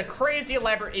it's a crazy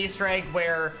elaborate Easter egg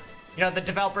where, you know, the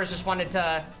developers just wanted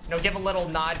to, you know, give a little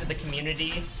nod to the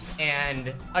community.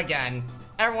 And again,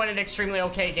 everyone in Extremely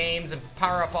OK Games and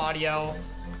Power Up Audio,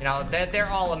 you know, they're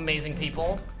all amazing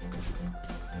people.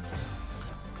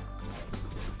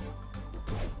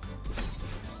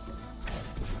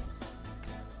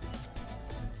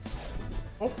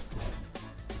 Oh.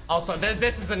 Also,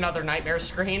 this is another nightmare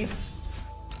screen.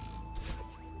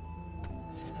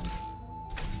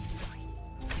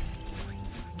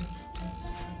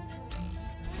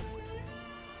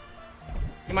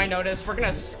 You might notice we're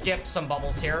gonna skip some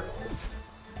bubbles here.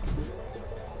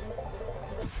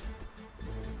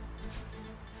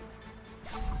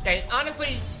 Okay,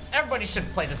 honestly, everybody should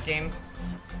play this game.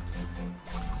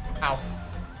 Ow.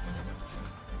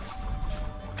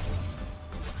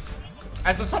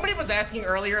 And so somebody was asking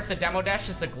earlier if the demo dash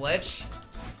is a glitch.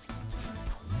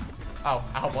 Oh,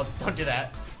 ow, well, don't do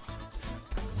that.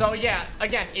 So yeah,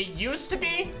 again, it used to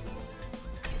be,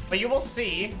 but you will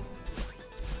see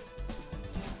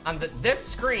on this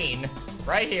screen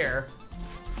right here,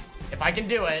 if I can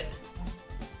do it.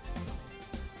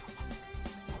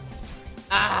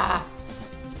 Ah!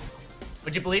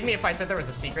 Would you believe me if I said there was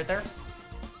a secret there?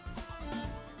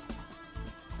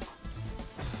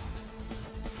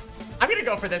 I'm gonna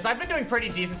go for this. I've been doing pretty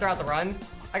decent throughout the run.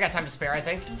 I got time to spare, I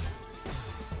think.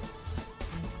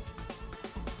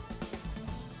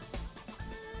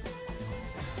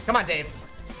 Come on, Dave.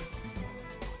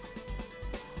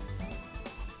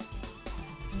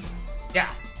 Yeah,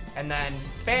 and then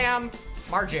bam,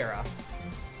 Margera.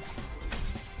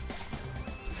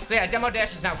 So yeah, demo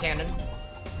dash is now canon.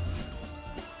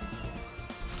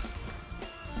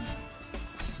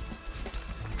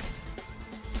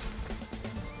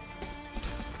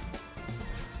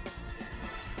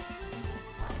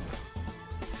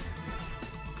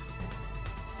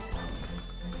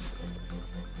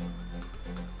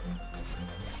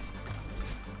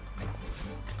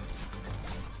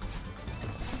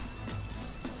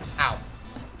 Ow.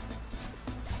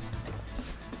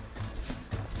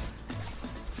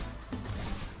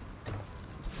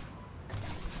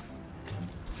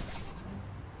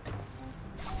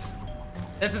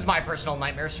 This is my personal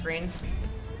nightmare screen.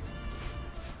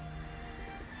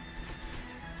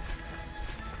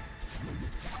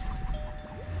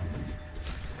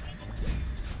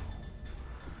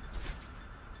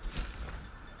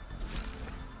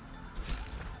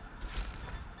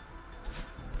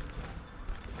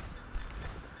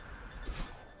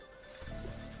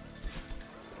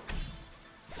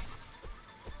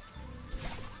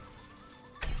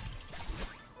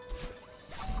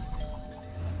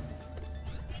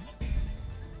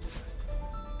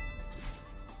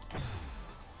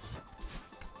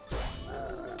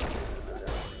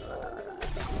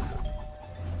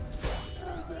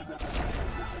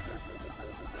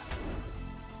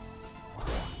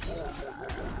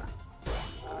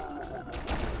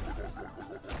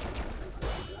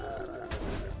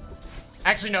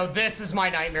 Actually, no, this is my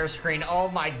nightmare screen. Oh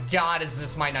my god, is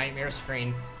this my nightmare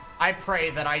screen? I pray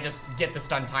that I just get this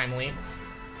done timely.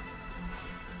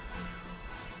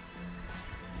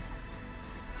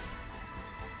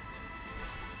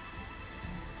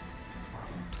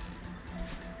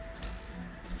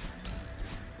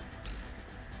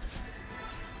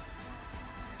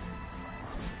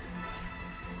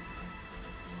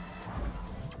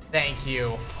 Thank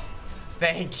you.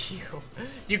 Thank you.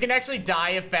 You can actually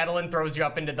die if Madeline throws you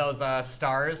up into those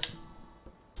stars.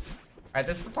 Alright,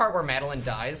 this is the part where Madeline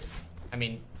dies. I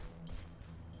mean...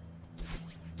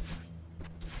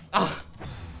 Oh.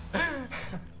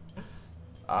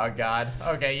 Oh god.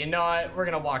 Okay, you know what? We're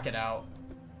gonna walk it out.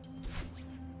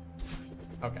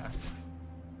 Okay.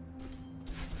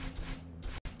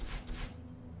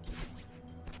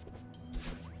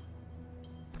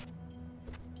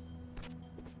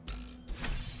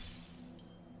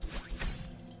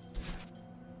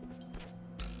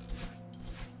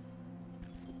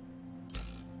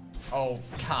 Oh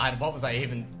god, what was I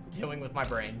even doing with my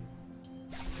brain?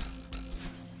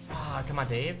 Ah, come on,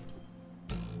 Dave.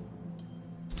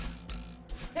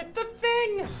 Hit the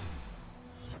thing!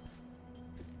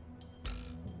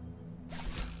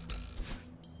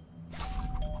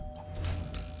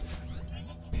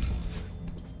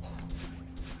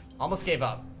 Almost gave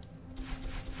up.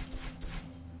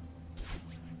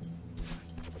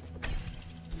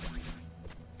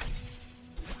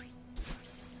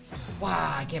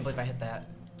 Wow, I can't believe I hit that.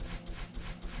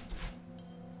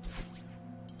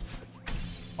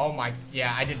 Oh my,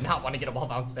 yeah, I did not want to get a ball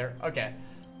bounce there. Okay.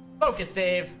 Focus,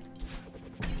 Dave.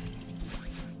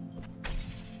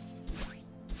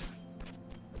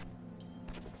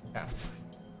 Yeah.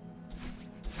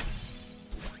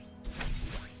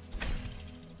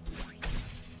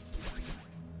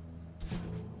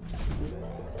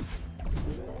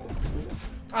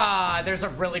 Ah, there's a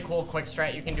really cool quick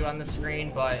strat you can do on the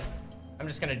screen, but I'm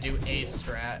just gonna do a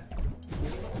strat.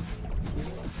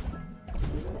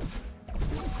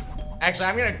 Actually,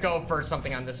 I'm gonna go for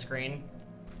something on this screen.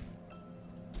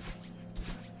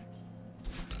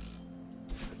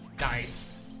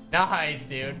 Nice. Nice,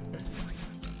 dude.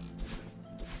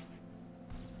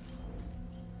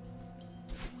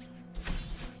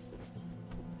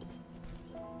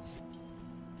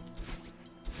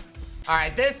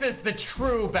 Alright, this is the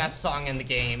true best song in the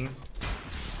game.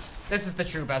 This is the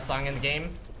true best song in the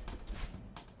game.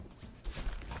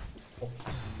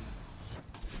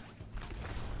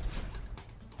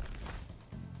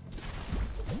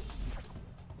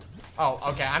 Oh,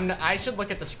 okay. I should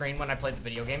look at the screen when I play the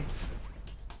video game.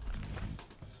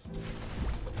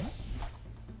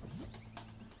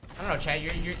 I don't know, Chad.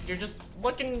 You're just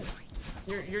looking.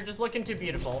 You're just looking too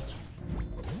beautiful.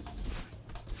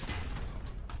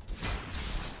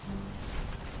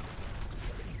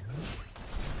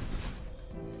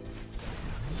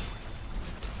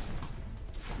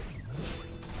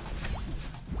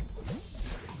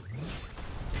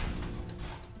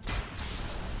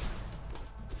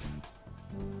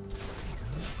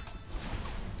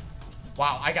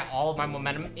 Wow, I got all of my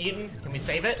momentum eaten. Can we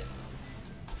save it?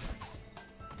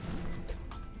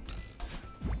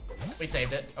 We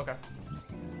saved it. Okay.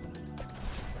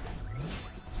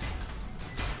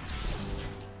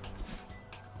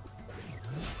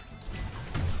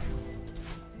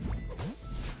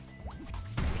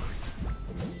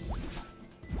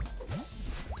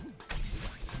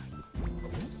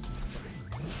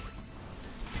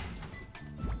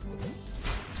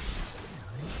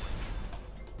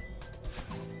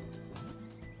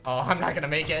 Oh, I'm not gonna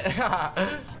make it.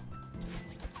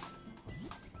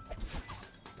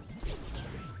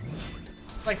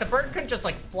 Like, the bird couldn't just,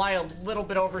 like, fly a little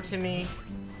bit over to me.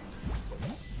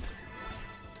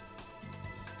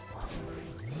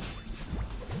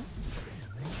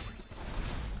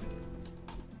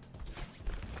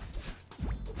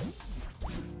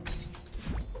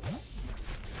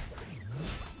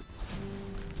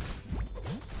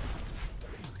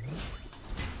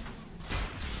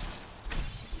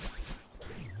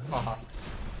 Uh-huh.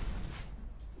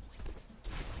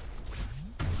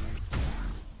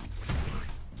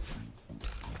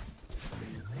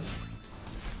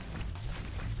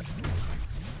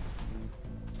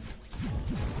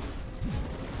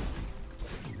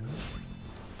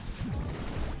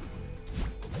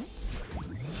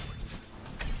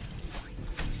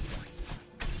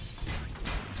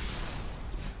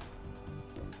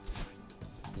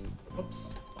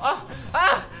 Oops. Ah!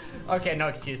 Ah! Okay, no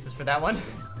excuses for that one.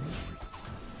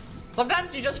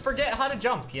 Sometimes you just forget how to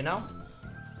jump, you know?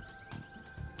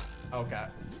 Okay.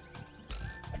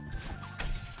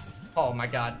 Oh my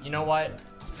god, you know what?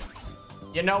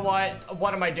 You know what?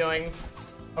 What am I doing?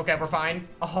 Okay, we're fine.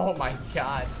 Oh my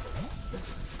god.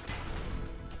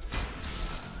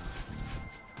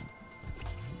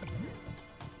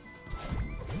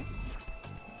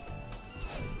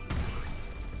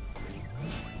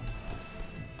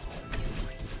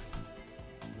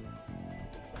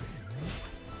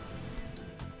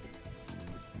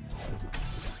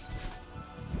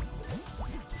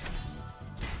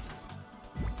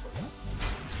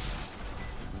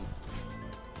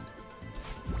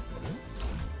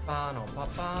 No,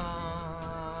 papa.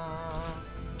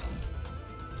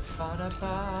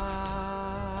 Ba-da-ba.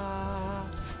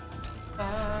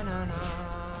 Ba-na-na.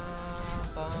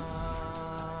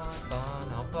 Ba-ba-na-ba.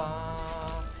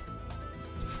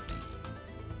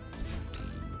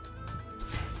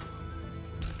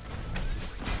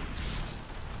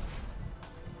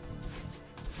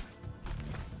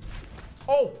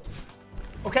 Oh!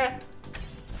 Okay.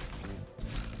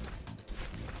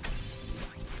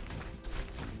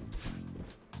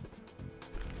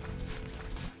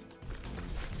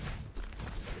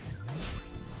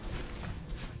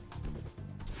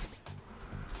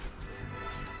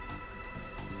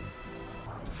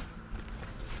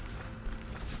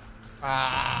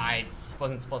 I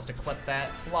wasn't supposed to clip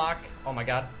that block. Oh my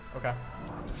god. Okay.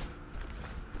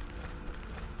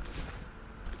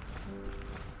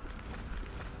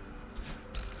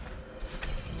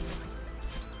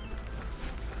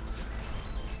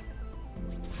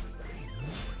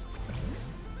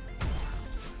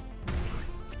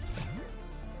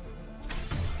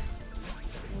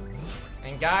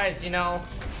 And guys, you know,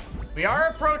 we are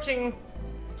approaching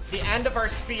the end of our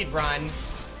speed run.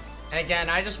 And again,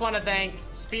 I just want to thank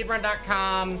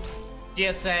Speedrun.com,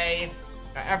 GSA,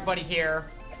 everybody here.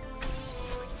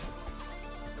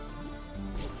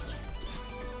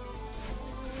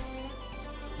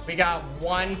 We got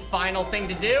one final thing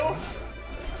to do.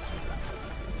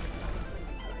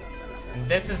 And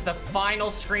this is the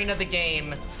final screen of the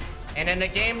game. And in a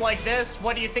game like this,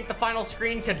 what do you think the final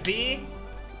screen could be?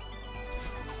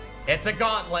 It's a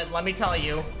gauntlet, let me tell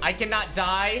you. I cannot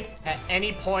die at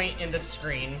any point in this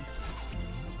screen.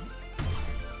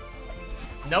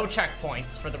 No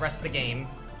checkpoints for the rest of the game.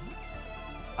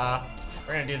 We're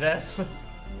gonna do this.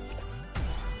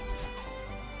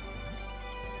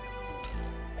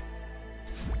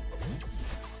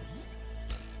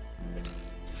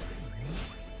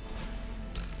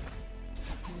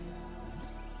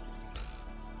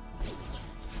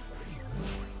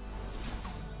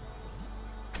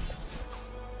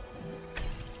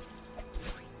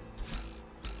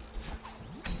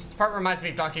 This part reminds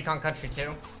me of Donkey Kong Country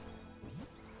 2.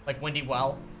 Like Windy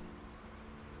Well.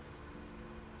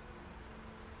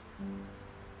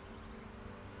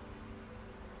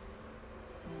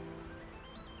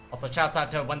 Also, shouts out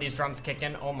to when these drums kick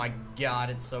in. Oh my god,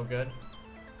 it's so good.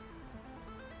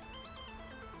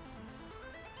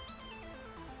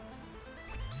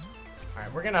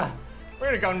 Alright, we're gonna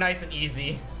go nice and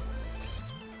easy.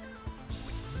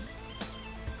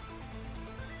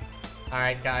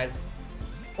 Alright, guys.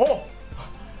 Oh!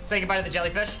 Say goodbye to the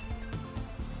jellyfish.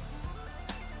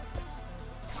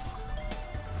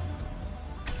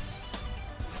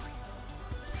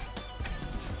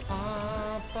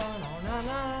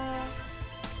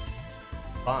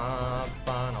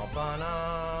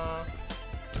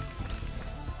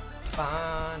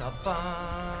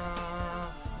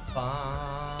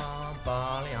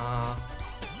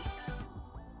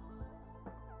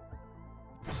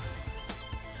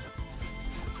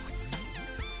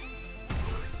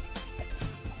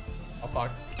 Oh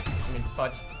fuck. I mean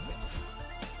fudge.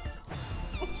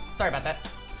 Sorry about that.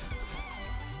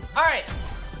 Alright,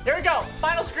 here we go.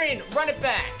 Final screen, run it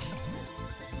back.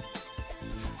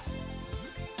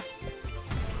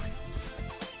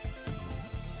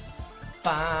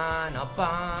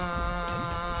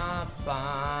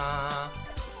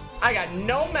 I got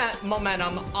no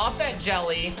momentum off that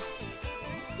jelly,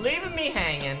 leaving me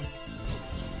hanging.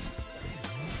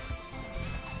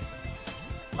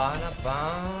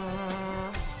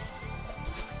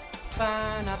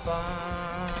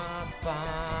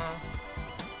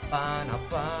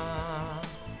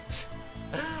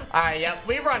 Alright, yep,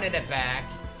 we running it back.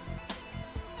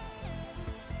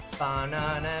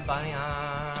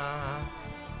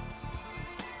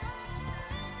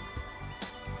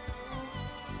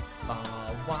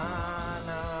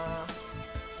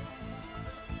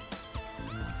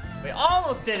 We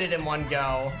almost did it in one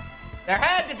go. There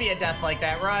had to be a death like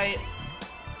that, right?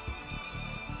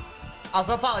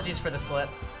 Also, apologies for the slip.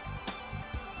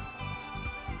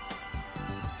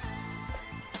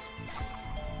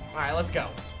 Alright, let's go.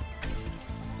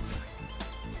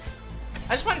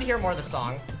 I just wanted to hear more of the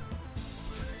song.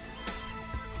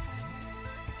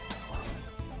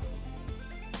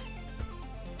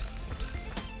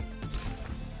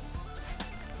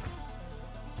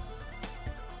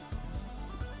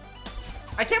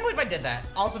 I can't believe I did that.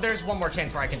 Also, there's one more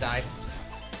chance where I can die.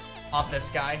 Off this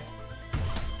guy.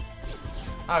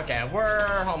 Okay,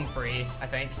 we're home free, I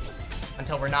think.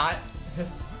 Until we're not.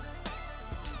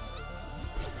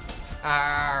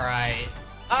 Alright.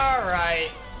 Alright.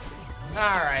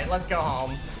 Alright, let's go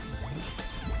home.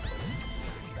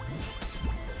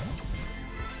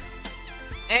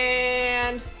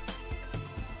 And...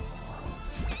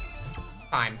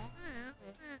 fine.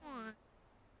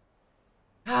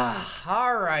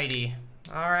 Alrighty.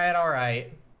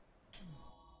 Alright.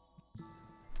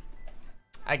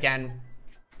 Again,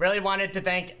 really wanted to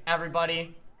thank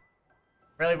everybody.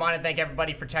 Really want to thank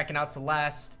everybody for checking out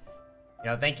Celeste. You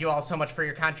know, thank you all so much for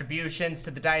your contributions to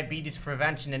the Diabetes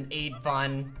Prevention and Aid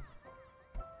Fund.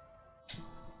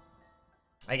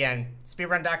 Again,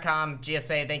 speedrun.com,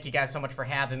 GSA, thank you guys so much for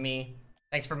having me.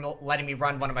 Thanks for letting me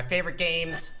run one of my favorite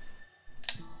games.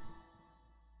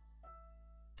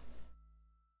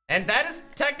 And that is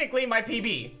technically my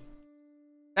PB.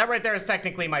 That right there is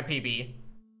technically my PB.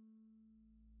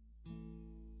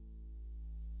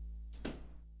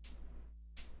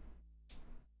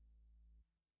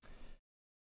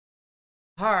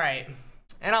 Alright.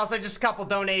 And also just a couple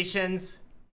donations.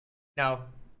 No.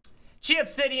 Chi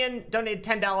Obsidian donated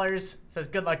 $10. Says,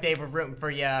 good luck, Dave. We're rooting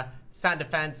for you. Sound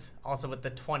Defense also with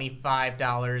the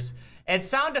 $25. And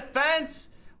Sound Defense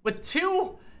with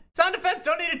Sound Defense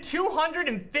donated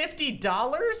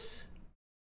 $250?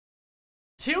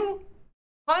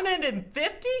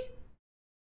 250?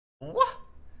 What?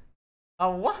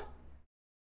 What?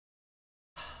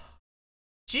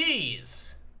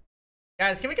 Jeez.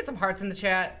 Guys, can we get some hearts in the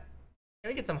chat? Can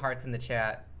we get some hearts in the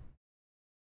chat?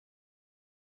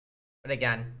 But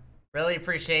again, really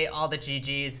appreciate all the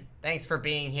GGs. Thanks for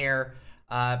being here.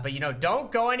 But you know,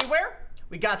 don't go anywhere.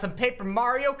 We got some Paper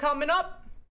Mario coming up.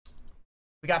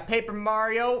 We got Paper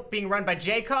Mario being run by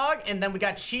JCog, and then we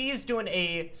got Cheese doing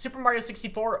a Super Mario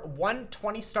 64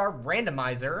 120-star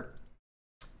randomizer.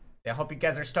 I hope you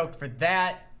guys are stoked for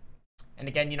that. And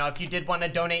again, you know, if you did want to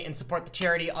donate and support the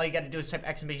charity, all you got to do is type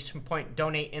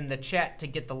 !donate in the chat to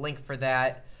get the link for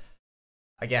that.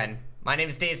 Again, my name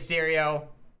is Davesterio.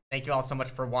 Thank you all so much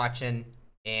for watching,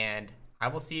 and I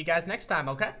will see you guys next time,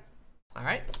 okay? All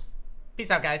right.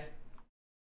 Peace out, guys.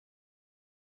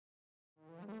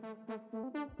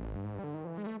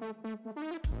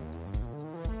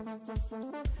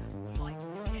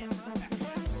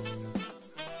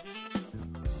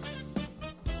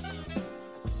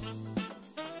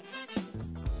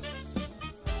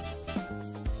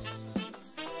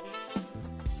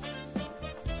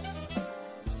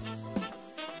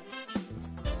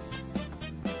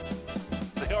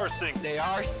 They are synced. They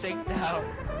are synced now.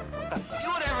 Do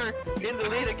whatever. In the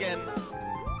lead again.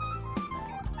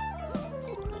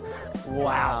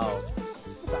 Wow.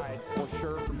 Side for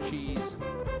sure from Cheese.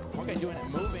 Okay, doing it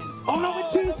moving. Oh no, the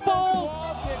Cheese falls!